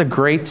 this is a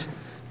great,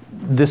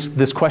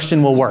 this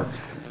question will work.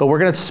 But we're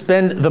going to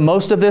spend the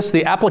most of this,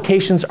 the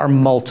applications are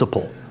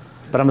multiple.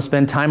 But I'm going to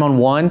spend time on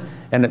one,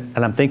 and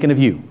I'm thinking of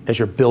you as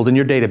you're building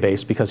your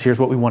database, because here's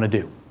what we want to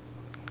do.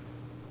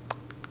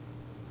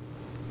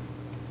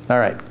 All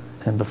right,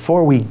 and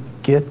before we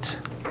get...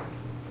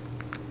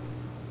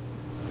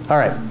 All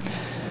right,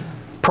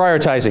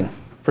 prioritizing.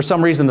 For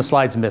some reason, the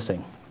slide's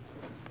missing.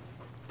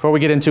 Before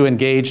we get into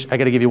engage, I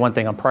got to give you one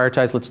thing on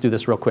prioritize. Let's do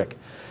this real quick.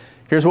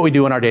 Here's what we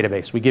do in our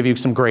database. We give you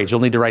some grades.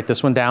 You'll need to write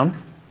this one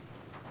down.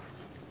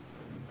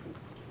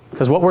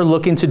 Because what we're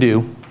looking to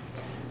do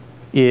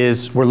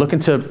is we're looking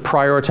to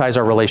prioritize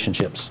our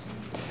relationships.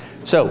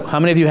 So how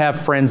many of you have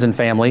friends and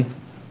family?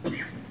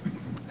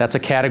 That's a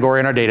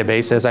category in our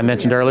database. As I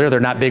mentioned earlier, they're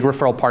not big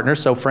referral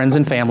partners, so friends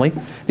and family.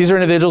 These are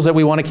individuals that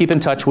we want to keep in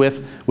touch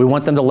with. We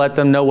want them to let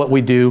them know what we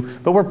do,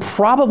 but we're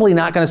probably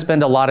not going to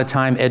spend a lot of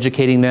time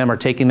educating them or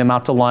taking them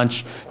out to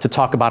lunch to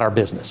talk about our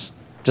business.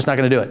 Just not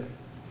going to do it.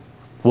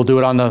 We'll do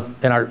it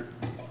in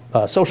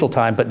our social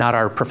time, but not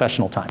our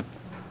professional time.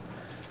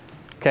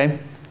 Okay?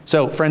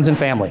 So friends and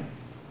family.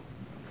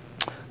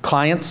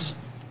 Clients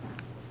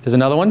is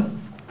another one.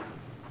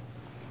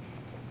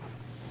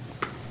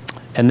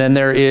 And then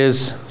there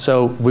is,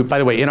 by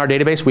the way, in our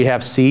database, we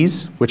have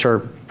C's, which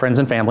are friends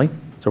and family.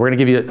 So I'm going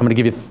to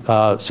give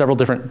you several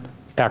different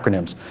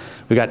acronyms.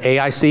 We've got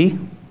AIC,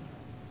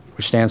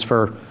 which stands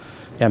for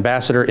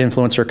Ambassador,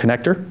 Influencer,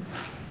 Connector.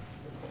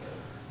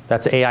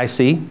 That's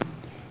AIC.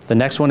 The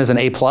next one is an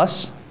A+.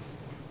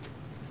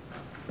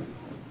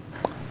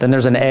 Then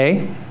there's an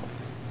A,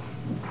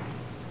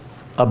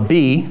 a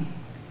B,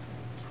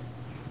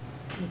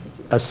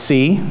 a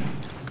C,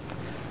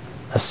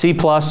 a C+,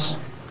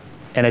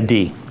 and a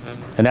D.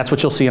 And that's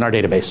what you'll see in our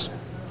database.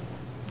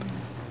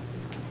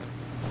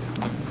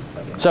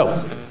 So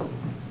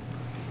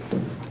I'm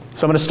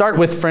going to start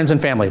with friends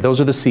and family. Those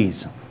are the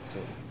C's.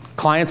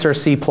 Clients are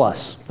C+.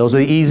 Those are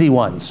the easy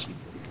ones.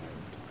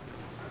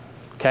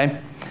 Okay?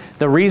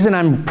 The reason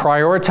I'm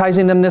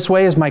prioritizing them this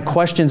way is my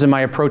questions and my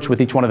approach with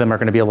each one of them are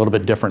going to be a little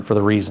bit different for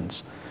the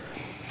reasons.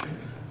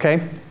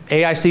 Okay?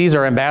 AICs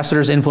are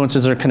ambassadors,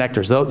 influencers, or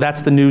connectors.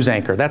 That's the news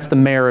anchor. That's the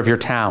mayor of your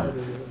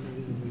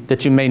town,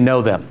 that you may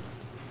know them.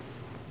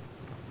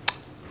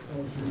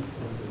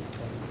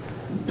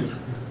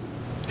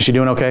 Is she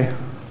doing okay?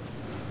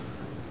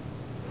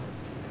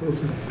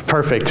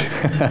 Perfect.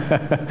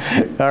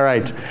 All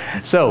right.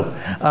 So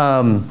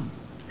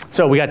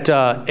we got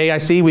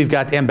AIC, we've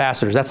got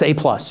ambassadors. That's A+.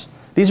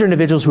 These are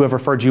individuals who have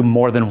referred you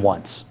more than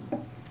once.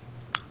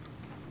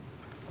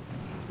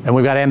 And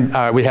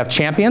we have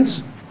champions,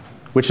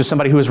 which is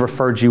somebody who has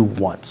referred you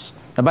once.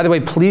 Now, by the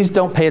way, please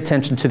don't pay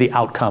attention to the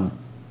outcome.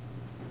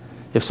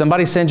 If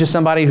somebody sends you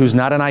somebody who's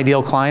not an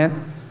ideal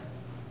client,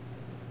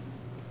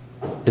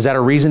 is that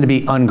a reason to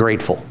be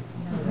ungrateful?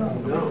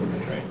 No.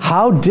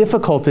 How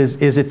difficult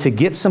is it to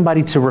get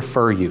somebody to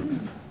refer you,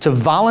 to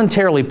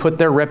voluntarily put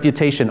their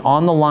reputation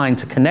on the line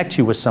to connect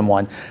you with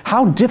someone?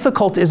 How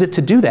difficult is it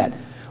to do that?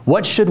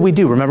 What should we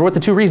do? Remember what the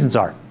two reasons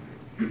are.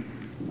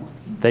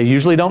 They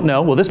usually don't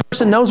know. Well, this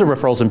person knows a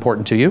referral is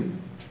important to you.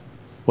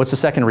 What's the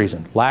second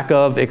reason? Lack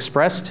of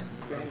expressed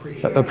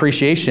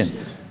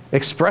appreciation.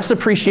 Express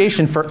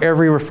appreciation for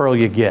every referral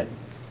you get.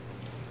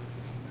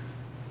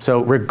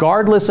 So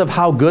regardless of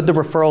how good the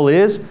referral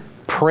is,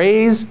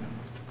 praise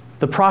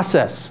the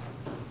process.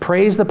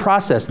 Praise the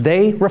process.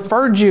 They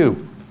referred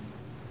you.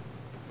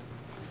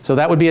 So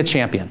that would be a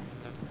champion.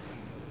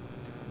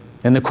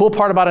 And the cool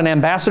part about an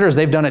ambassador is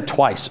they've done it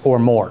twice or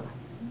more.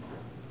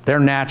 They're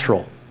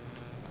natural.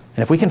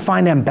 And if we can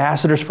find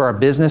ambassadors for our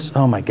business,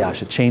 oh my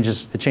gosh, it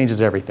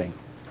changes everything.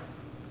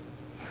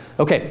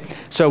 Okay,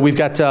 so we've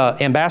got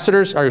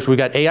ambassadors, or we've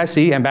got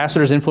AIC,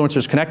 ambassadors,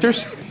 influencers,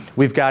 connectors.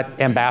 We've got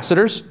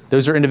ambassadors.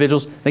 Those are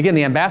individuals. And again,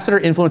 the ambassador,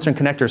 influencer, and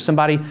connector is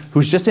somebody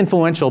who's just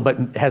influential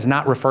but has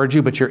not referred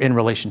you, but you're in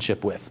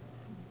relationship with.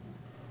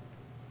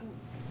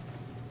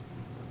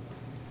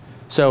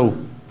 So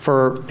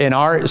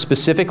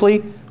specifically,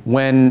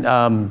 when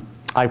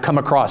I come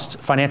across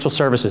financial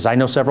services, I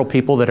know several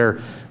people that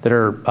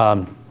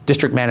are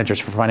district managers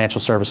for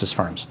financial services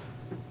firms.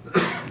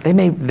 They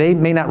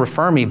may not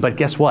refer me, but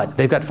guess what?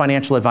 They've got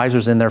financial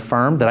advisors in their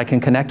firm that I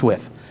can connect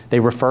with. They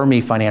refer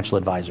me financial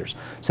advisors.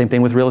 Same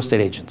thing with real estate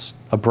agents,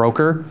 a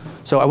broker.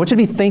 So I want you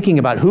to be thinking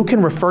about who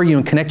can refer you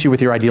and connect you with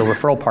your ideal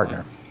referral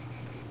partner.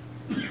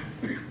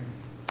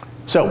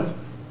 So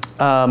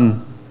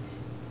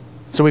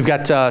we've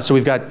got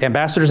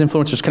ambassadors,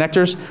 influencers,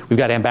 connectors. We've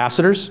got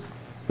ambassadors.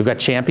 We've got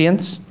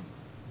champions.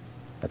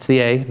 That's the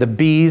A. The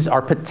B's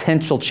are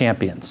potential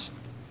champions.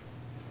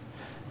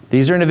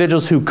 These are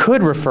individuals who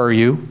could refer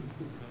you,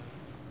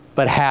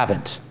 but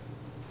haven't.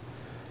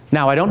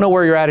 Now, I don't know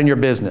where you're at in your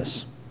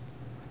business.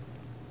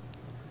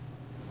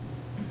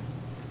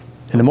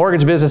 In the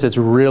mortgage business, it's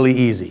really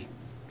easy.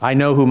 I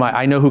know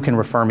who can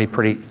refer me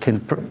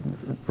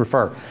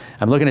refer.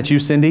 I'm looking at you,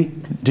 Cindy.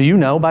 Do you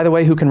know, by the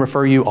way, who can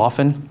refer you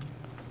often?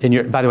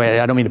 By the way,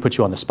 I don't mean to put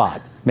you on the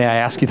spot. May I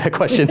ask you that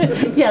question?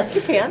 Yes,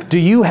 you can. Do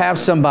you have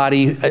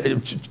somebody,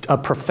 a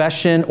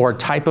profession or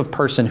type of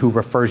person who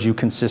refers you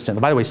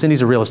consistently? By the way,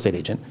 Cindy's a real estate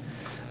agent.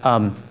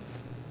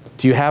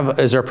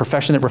 Is there a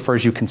profession that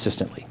refers you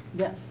consistently?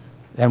 Yes.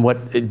 And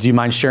do you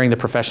mind sharing the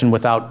profession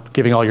without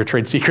giving all your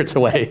trade secrets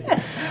away?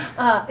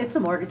 It's a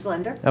mortgage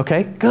lender.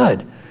 Okay,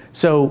 good.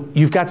 So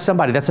you've got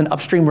somebody, that's an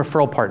upstream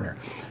referral partner.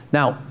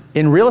 Now,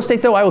 in real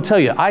estate though, I will tell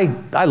you,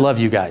 I love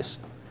you guys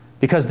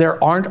because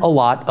there aren't a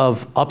lot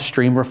of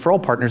upstream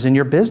referral partners in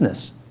your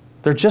business.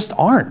 There just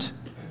aren't.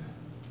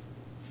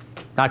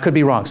 Now, I could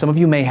be wrong. Some of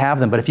you may have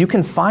them, but if you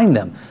can find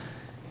them,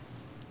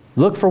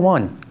 look for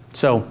one.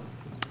 So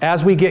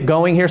as we get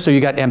going here, so you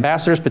got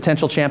ambassadors,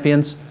 potential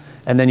champions,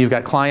 and then you've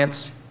got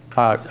clients,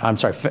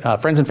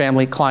 friends and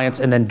family, clients,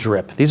 and then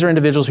drip. These are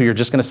individuals who you're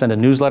just going to send a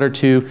newsletter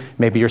to,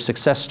 maybe your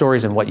success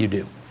stories and what you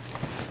do.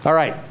 All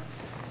right.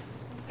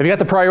 Have you got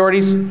the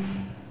priorities?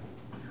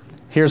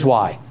 Here's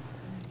why.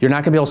 You're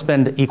not going to be able to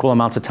spend equal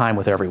amounts of time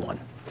with everyone.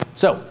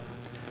 So,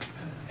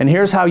 and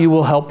here's how you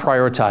will help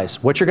prioritize.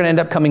 What you're going to end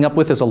up coming up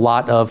with is a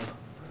lot of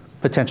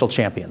potential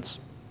champions,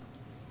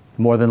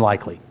 more than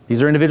likely.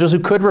 These are individuals who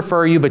could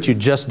refer you, but you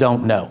just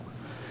don't know.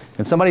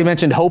 And somebody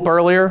mentioned hope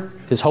earlier.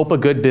 Is hope a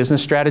good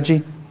business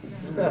strategy?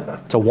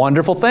 It's a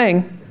wonderful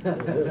thing,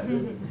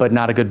 but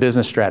not a good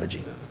business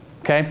strategy.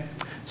 Okay?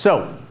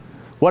 So,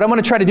 what I'm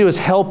going to try to do is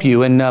help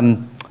you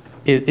and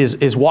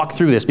is walk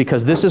through this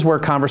because this is where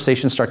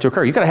conversations start to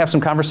occur. You've got to have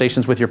some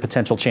conversations with your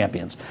potential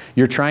champions.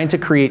 You're trying to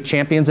create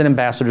champions and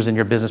ambassadors in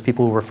your business,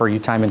 people who refer you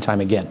time and time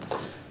again.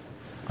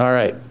 All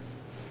right.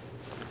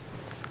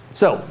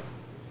 So,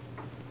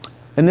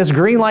 and this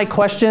green light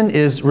question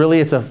is really,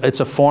 it's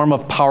a form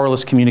of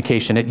powerless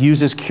communication. It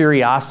uses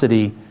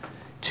curiosity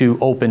to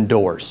open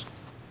doors.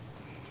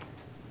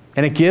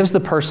 And it gives the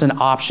person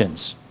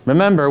options.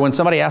 Remember, when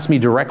somebody asks me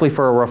directly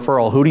for a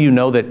referral, who do you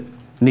know that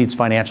needs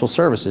financial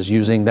services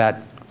using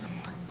that?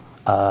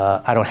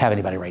 I don't have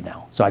anybody right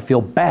now. So I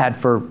feel bad,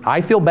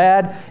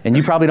 and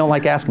you probably don't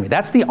like asking me.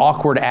 That's the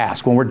awkward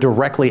ask when we're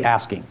directly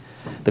asking.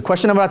 The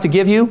question I'm about to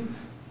give you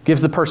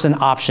gives the person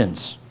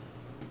options.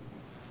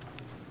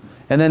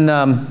 And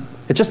then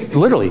it just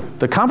literally,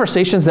 the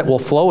conversations that will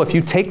flow, if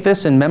you take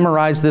this and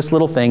memorize this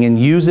little thing and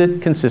use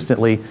it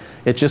consistently,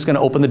 it's just going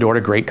to open the door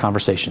to great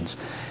conversations.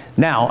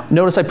 Now,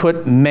 notice I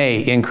put may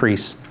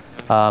increase.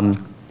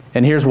 And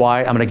here's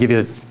why. I'm going to give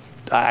you,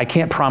 I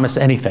can't promise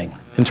anything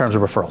in terms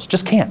of referrals.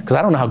 Just can't, because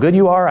I don't know how good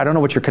you are. I don't know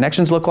what your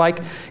connections look like.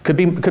 Could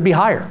be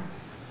higher.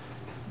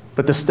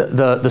 But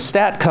the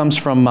stat comes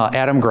from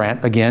Adam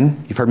Grant.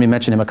 Again, you've heard me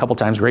mention him a couple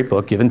times. Great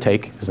book, Give and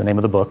Take is the name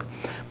of the book.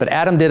 But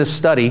Adam did a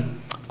study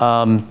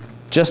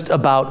just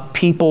about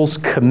people's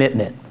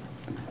commitment.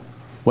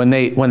 When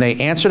they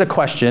answered a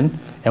question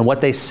and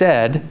what they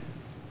said,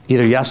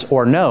 either yes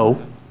or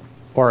no,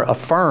 or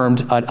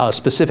affirmed a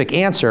specific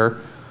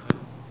answer,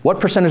 what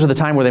percentage of the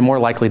time were they more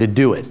likely to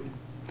do it?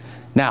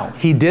 Now,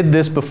 he did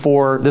this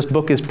before, this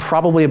book is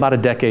probably about a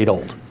decade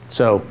old.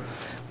 So,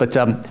 but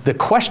the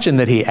question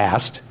that he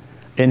asked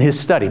in his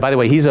study, by the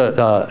way, he's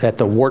at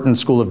the Wharton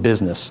School of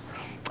Business.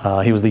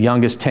 He was the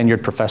youngest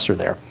tenured professor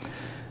there.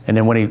 And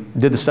then when he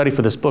did the study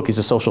for this book, he's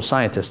a social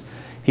scientist.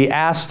 He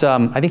asked,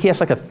 I think he asked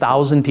like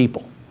 1,000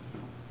 people,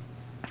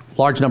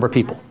 large number of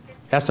people.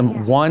 Asked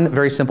them one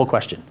very simple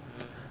question.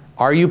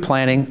 Are you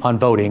planning on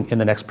voting in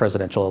the next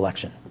presidential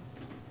election?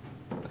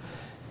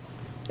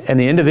 And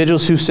the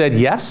individuals who said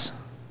yes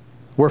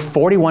were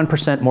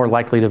 41% more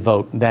likely to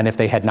vote than if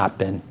they had not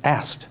been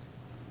asked.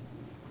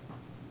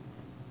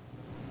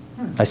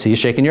 I see you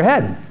shaking your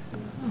head.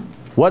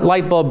 What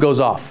light bulb goes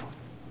off?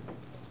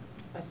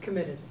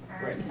 Committed.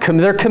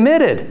 They're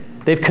committed.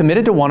 They've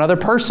committed to one other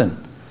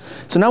person.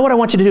 So now what I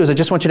want you to do is I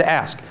just want you to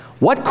ask,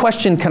 what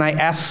question can I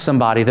ask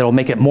somebody that will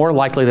make it more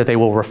likely that they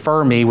will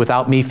refer me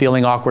without me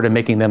feeling awkward and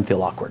making them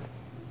feel awkward?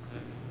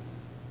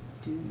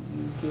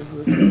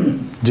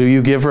 Do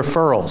you give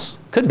referrals?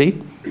 Could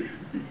be.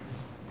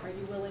 Are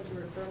you willing to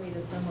refer me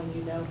to someone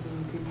you know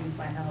who could use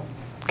my help?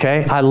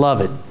 Okay, I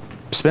love it.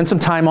 Spend some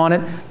time on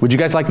it. Would you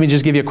guys like me to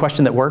just give you a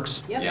question that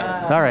works? Yep.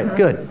 Yeah. All right,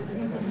 good.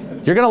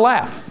 You're going to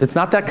laugh. It's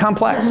not that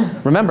complex.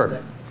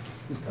 Remember,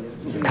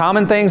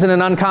 common things in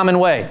an uncommon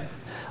way.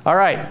 All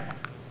right.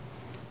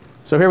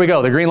 So here we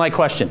go, the green light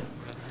question.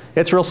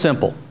 It's real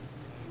simple.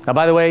 Now,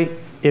 by the way,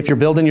 if you're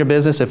building your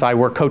business, if I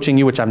were coaching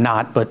you, which I'm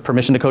not, but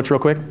permission to coach real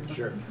quick?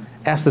 Sure.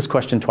 Ask this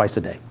question twice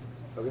a day.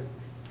 Okay.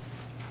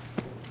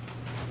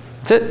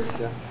 That's it.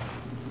 Yeah.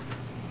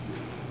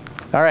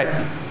 All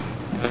right.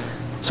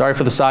 Sorry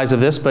for the size of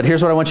this, but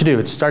here's what I want you to do.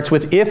 It starts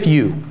with if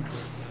you.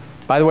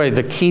 By the way,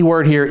 the key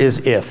word here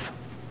is if.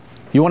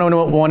 You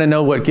want to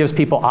know what gives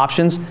people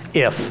options?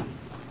 If.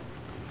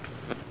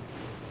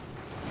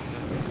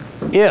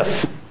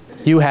 If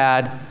you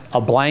had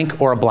a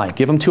blank or a blank,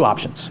 give them two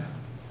options.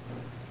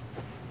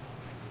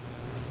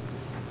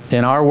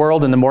 In our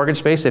world, in the mortgage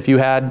space, if you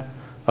had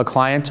a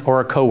client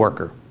or a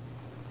coworker.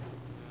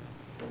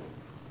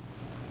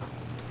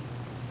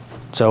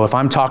 So if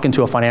I'm talking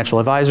to a financial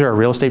advisor, a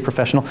real estate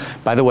professional,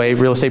 by the way,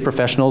 real estate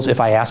professionals,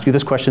 if I ask you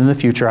this question in the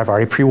future, I've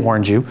already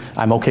pre-warned you,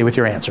 I'm okay with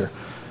your answer.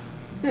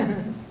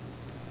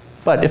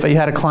 But if you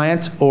had a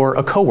client or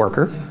a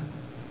coworker,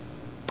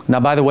 now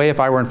by the way, if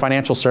I were in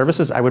financial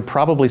services, I would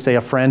probably say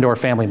a friend or a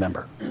family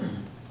member.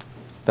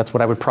 That's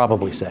what I would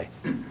probably say.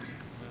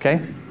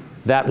 Okay?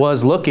 That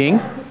was looking,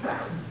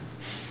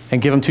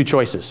 and give them two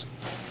choices.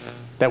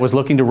 That was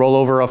looking to roll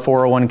over a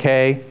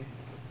 401k,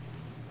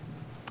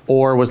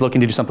 or was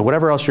looking to do something,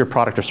 whatever else your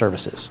product or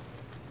service is.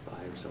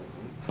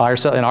 Buy or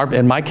sell,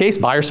 in my case,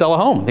 buy or sell a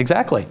home,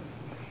 exactly.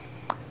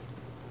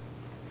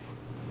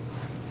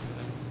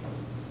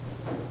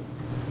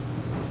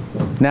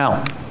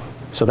 Now,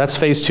 so that's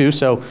phase 2.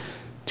 So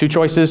two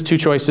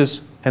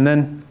choices, and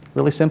then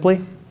really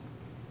simply,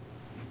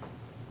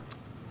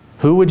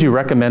 who would you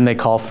recommend they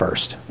call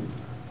first?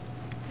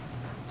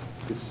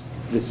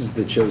 This is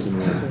the chosen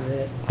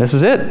one. This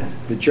is it.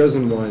 The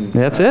chosen one.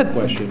 That's it.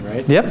 Question,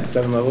 right? Yep.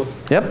 7 levels?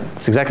 Yep,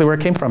 that's exactly where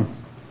it came from.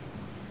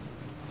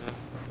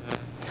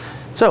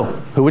 So,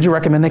 who would you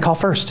recommend they call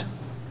first?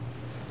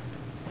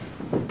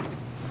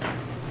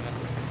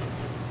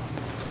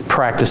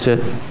 Practice it.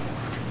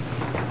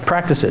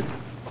 Practice it.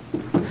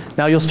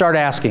 Now you'll start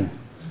asking.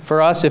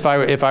 For us, if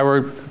I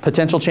were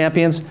potential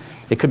champions,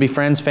 it could be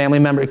friends, family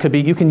member, it could be,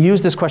 you can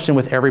use this question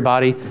with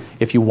everybody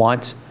if you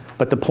want,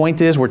 but the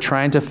point is we're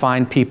trying to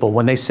find people.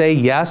 When they say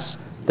yes,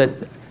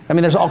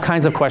 there's all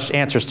kinds of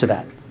answers to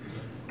that.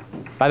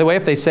 By the way,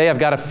 if they say I've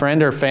got a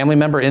friend or family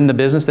member in the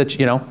business that,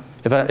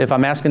 if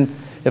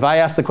I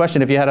ask the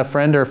question, if you had a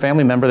friend or a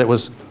family member that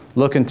was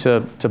looking to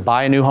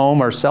buy a new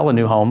home or sell a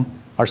new home,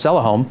 or sell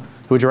a home,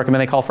 who would you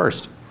recommend they call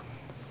first?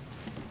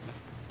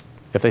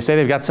 If they say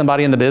they've got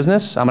somebody in the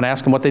business, I'm going to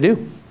ask them what they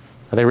do.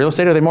 Are they real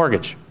estate or are they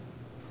mortgage?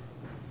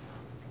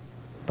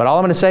 But all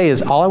I'm going to say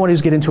is, all I want to do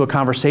is get into a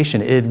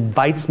conversation. It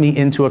invites me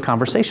into a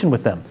conversation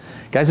with them.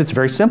 Guys, it's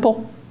very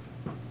simple.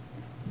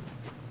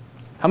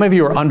 How many of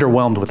you are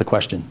underwhelmed with the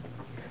question?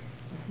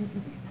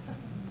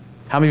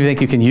 How many of you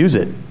think you can use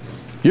it?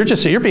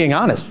 You're being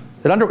honest.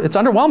 It's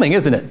underwhelming,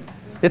 isn't it?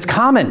 It's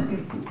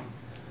common.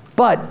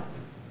 But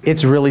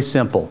it's really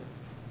simple.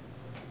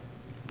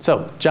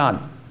 So,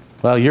 John,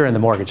 well, you're in the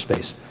mortgage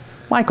space.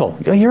 Michael,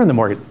 you're in the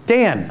mortgage.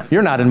 Dan,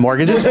 you're not in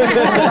mortgages.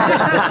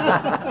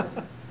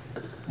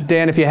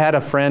 Dan, if you had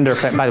a friend or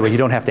by the way, you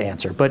don't have to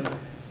answer, but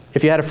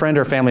if you had a friend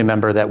or a family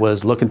member that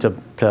was looking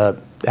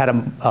had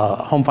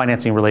a home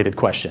financing related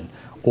question,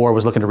 or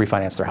was looking to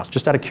refinance their house,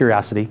 just out of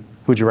curiosity,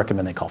 who would you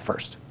recommend they call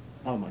first?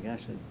 Oh my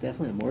gosh,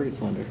 definitely a mortgage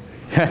lender.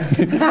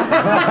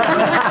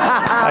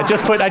 I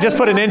just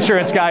put an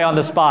insurance guy on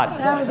the spot.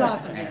 That was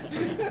awesome.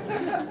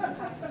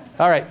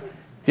 All right.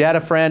 If you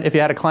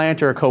had a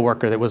client or a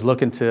coworker that was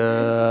looking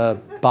to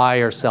buy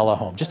or sell a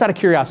home, just out of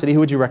curiosity, who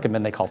would you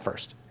recommend they call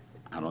first?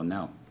 I don't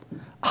know.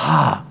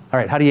 All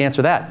right. How do you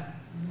answer that?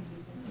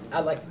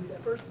 I'd like to be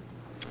that person.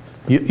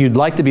 You'd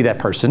like to be that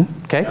person,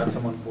 okay? Got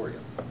someone for you.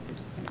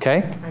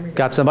 Okay.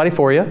 Got somebody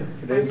for you.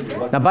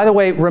 Now, by the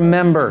way,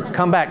 remember,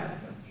 come back.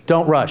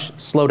 Don't rush.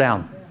 Slow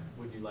down.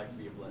 Would you like to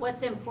be a blessing?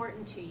 What's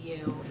important to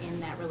you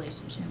in that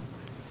relationship?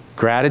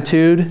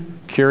 Gratitude,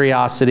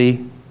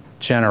 curiosity,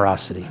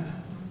 generosity.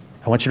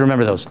 I want you to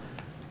remember those.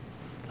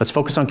 Let's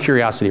focus on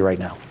curiosity right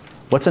now.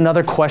 What's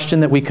another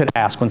question that we could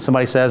ask when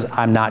somebody says,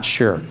 I'm not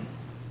sure?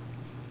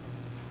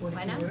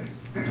 Why not?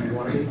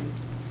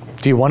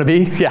 Do you want to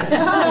be?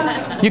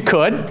 Yeah. You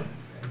could.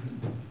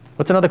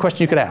 What's another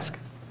question you could ask?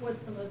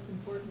 What's the most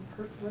important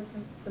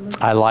thing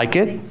I like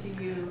it. to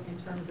you in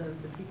terms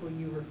of the people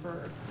you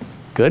refer?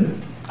 Good.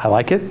 I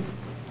like it.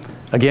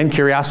 Again,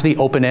 curiosity,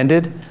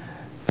 open-ended.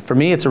 For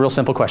me, it's a real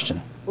simple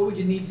question. What would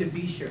you need to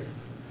be sure?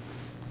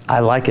 I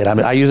like it.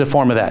 I use a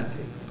form of that.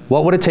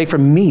 What would it take for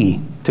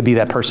me to be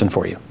that person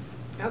for you?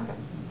 Okay.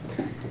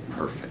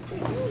 Perfect.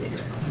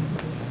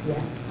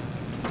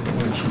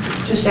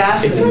 Just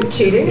ask. It's not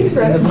cheating,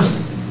 right?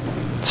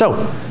 So,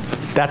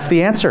 that's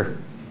the answer.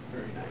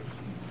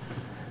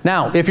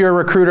 Now, if you're a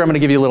recruiter, I'm going to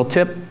give you a little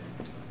tip.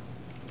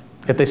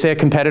 If they say a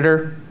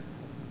competitor,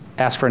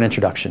 ask for an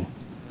introduction.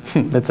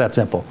 It's that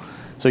simple.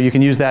 So you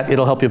can use that.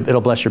 It'll help you.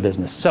 It'll bless your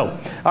business. So,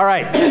 all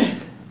right.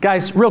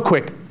 Guys, real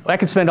quick. I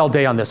could spend all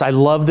day on this. I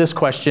love this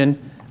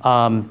question.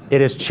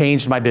 It has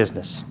changed my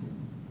business.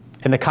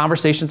 And the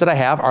conversations that I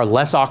have are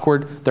less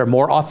awkward. They're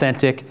more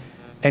authentic.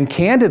 And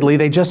candidly,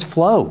 they just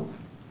flow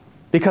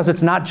because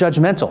it's not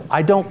judgmental.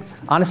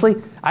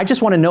 Honestly, I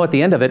just want to know at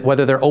the end of it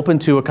whether they're open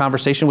to a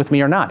conversation with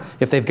me or not.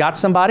 If they've got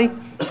somebody,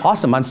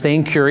 awesome. I'm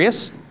staying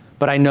curious,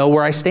 but I know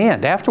where I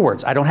stand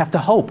afterwards. I don't have to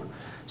hope.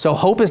 So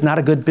hope is not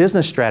a good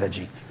business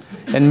strategy.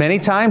 And many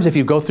times, if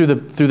you go through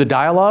the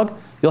dialogue,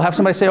 you'll have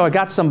somebody say, oh, I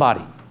got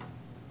somebody.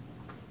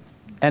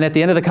 And at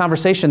the end of the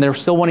conversation, they're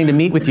still wanting to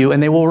meet with you,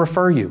 and they will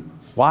refer you.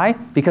 Why?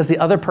 Because the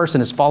other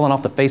person has fallen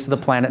off the face of the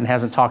planet and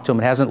hasn't talked to them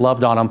and hasn't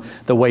loved on them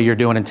the way you're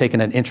doing and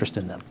taken an interest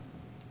in them.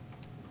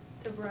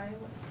 So Brian,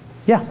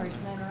 Yeah. sorry, can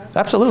I interrupt?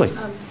 Absolutely.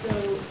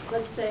 So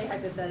let's say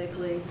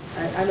hypothetically,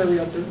 I'm a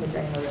realtor, which I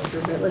am a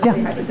realtor, but let's Yeah.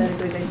 say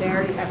hypothetically they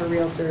already have a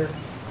realtor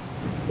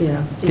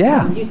Yeah.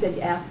 Yeah. You said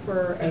you ask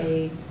for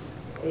an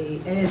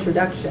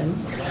introduction.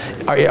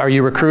 Are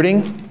you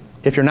recruiting?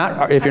 If you're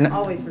not, I'm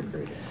always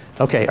recruiting.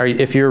 okay.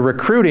 If you're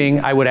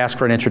recruiting, I would ask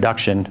for an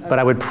introduction, but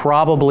I would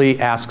probably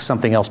ask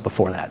something else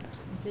before that.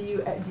 Do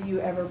you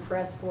ever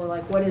press for,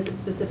 like, what is it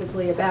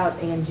specifically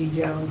about Angie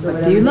Jones or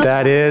What do whatever? you love?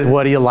 That is,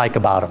 what do you like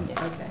about them?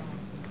 Okay.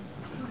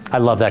 I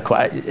love that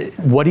question.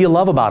 What do you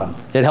love about them?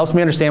 It helps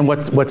me understand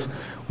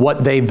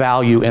what they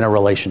value in a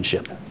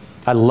relationship.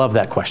 I love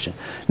that question.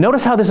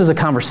 Notice how this is a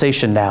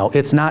conversation now.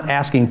 It's not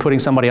putting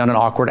somebody on an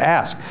awkward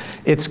ask.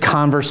 It's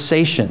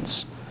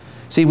conversations.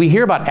 See, we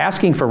hear about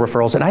asking for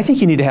referrals, and I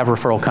think you need to have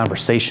referral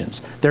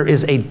conversations. There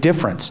is a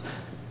difference.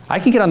 I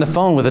can get on the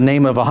phone with a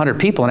name of 100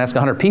 people and ask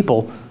 100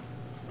 people,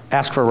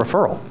 ask for a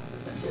referral.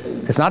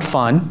 It's not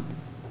fun,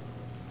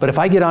 but if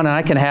I get on and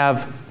I can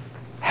have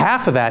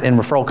half of that in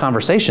referral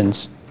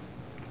conversations,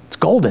 it's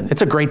golden.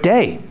 It's a great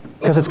day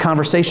because it's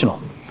conversational.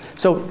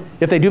 So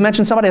if they do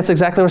mention somebody, that's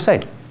exactly what I say.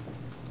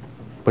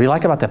 What do you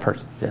like about that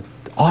person? Yeah,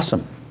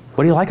 awesome.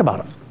 What do you like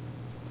about them?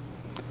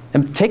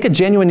 And take a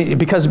genuine,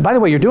 because by the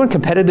way, you're doing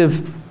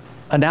competitive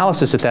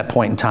analysis at that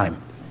point in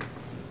time.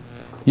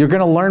 You're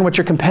going to learn what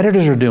your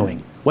competitors are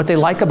doing, what they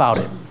like about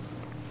it.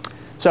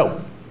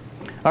 So,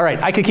 all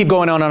right, I could keep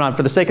going on and on.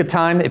 For the sake of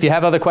time, if you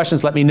have other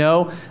questions, let me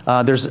know.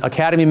 There's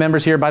Academy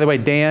members here. By the way,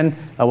 Dan,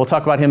 we'll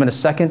talk about him in a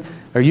second.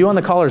 Are you on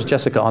the call or is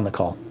Jessica on the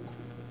call?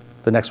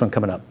 The next one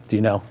coming up. Do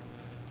you know?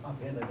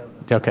 Offhand, I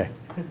don't know. Okay.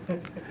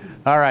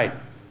 All right.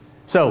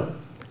 So,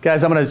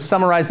 guys, I'm going to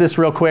summarize this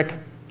real quick.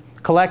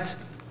 Collect,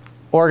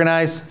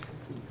 organize,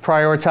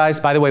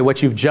 prioritize. By the way,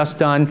 what you've just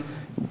done,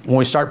 when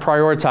we start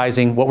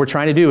prioritizing, what we're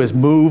trying to do is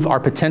move our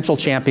potential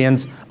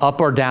champions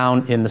up or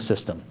down in the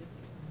system.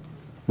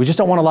 We just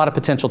don't want a lot of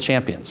potential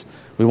champions.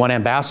 We want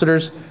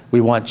ambassadors,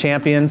 we want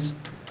champions,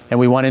 and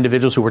we want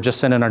individuals who we're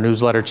just sending our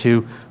newsletter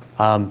to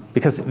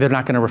because they're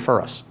not going to refer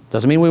us.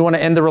 Doesn't mean we want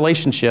to end the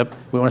relationship.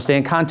 We want to stay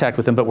in contact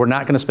with them, but we're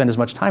not going to spend as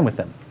much time with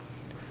them.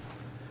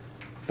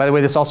 By the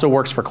way, this also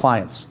works for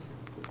clients.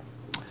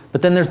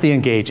 But then there's the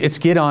engage. It's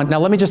get on. Now,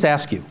 let me just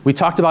ask you. We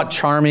talked about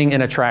charming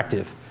and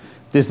attractive.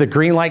 Is the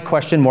green light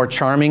question more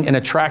charming and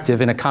attractive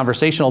in a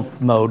conversational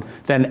mode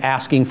than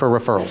asking for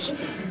referrals?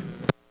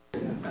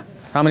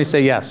 How many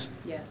say yes?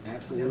 Yes.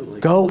 Absolutely.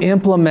 Go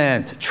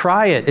implement.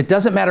 Try it. It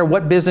doesn't matter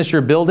what business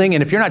you're building,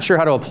 and if you're not sure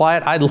how to apply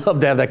it, I'd love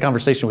to have that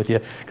conversation with you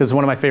because it's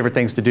one of my favorite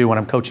things to do when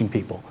I'm coaching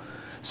people.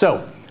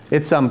 So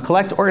it's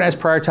collect, organize,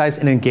 prioritize,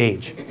 and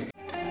engage.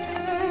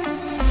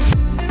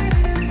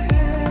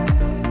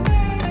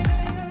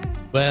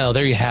 Well,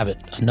 there you have it.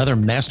 Another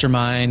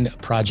Mastermind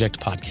Project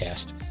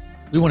podcast.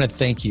 We want to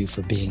thank you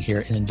for being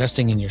here and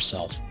investing in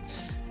yourself.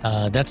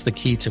 That's the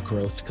key to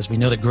growth because we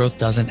know that growth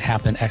doesn't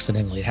happen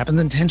accidentally. It happens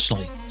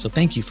intentionally. So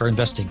thank you for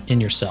investing in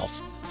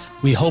yourself.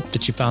 We hope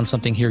that you found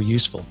something here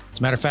useful. As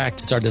a matter of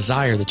fact, it's our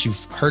desire that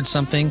you've heard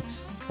something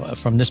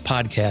from this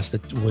podcast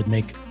that would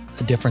make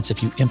a difference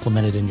if you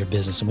implement it in your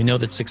business. And we know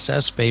that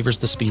success favors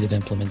the speed of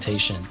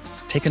implementation.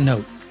 Take a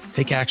note.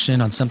 Take action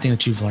on something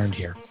that you've learned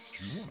here.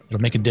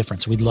 It'll make a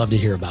difference. We'd love to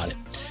hear about it.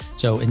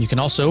 So, and you can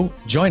also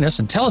join us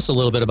and tell us a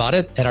little bit about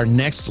it at our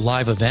next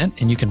live event.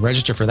 And you can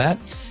register for that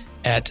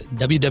at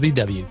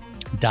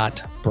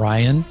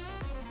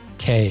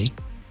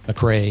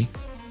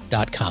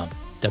www.briankmccrae.com.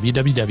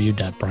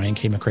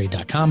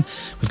 www.briankmccrae.com.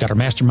 We've got our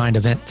mastermind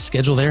event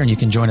schedule there, and you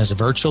can join us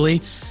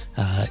virtually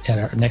at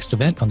our next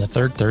event on the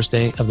third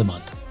Thursday of the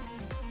month.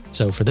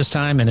 So for this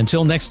time and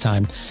until next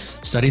time,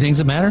 study things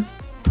that matter,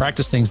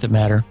 practice things that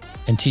matter,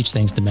 and teach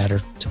things that matter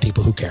to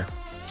people who care.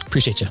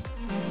 Appreciate you.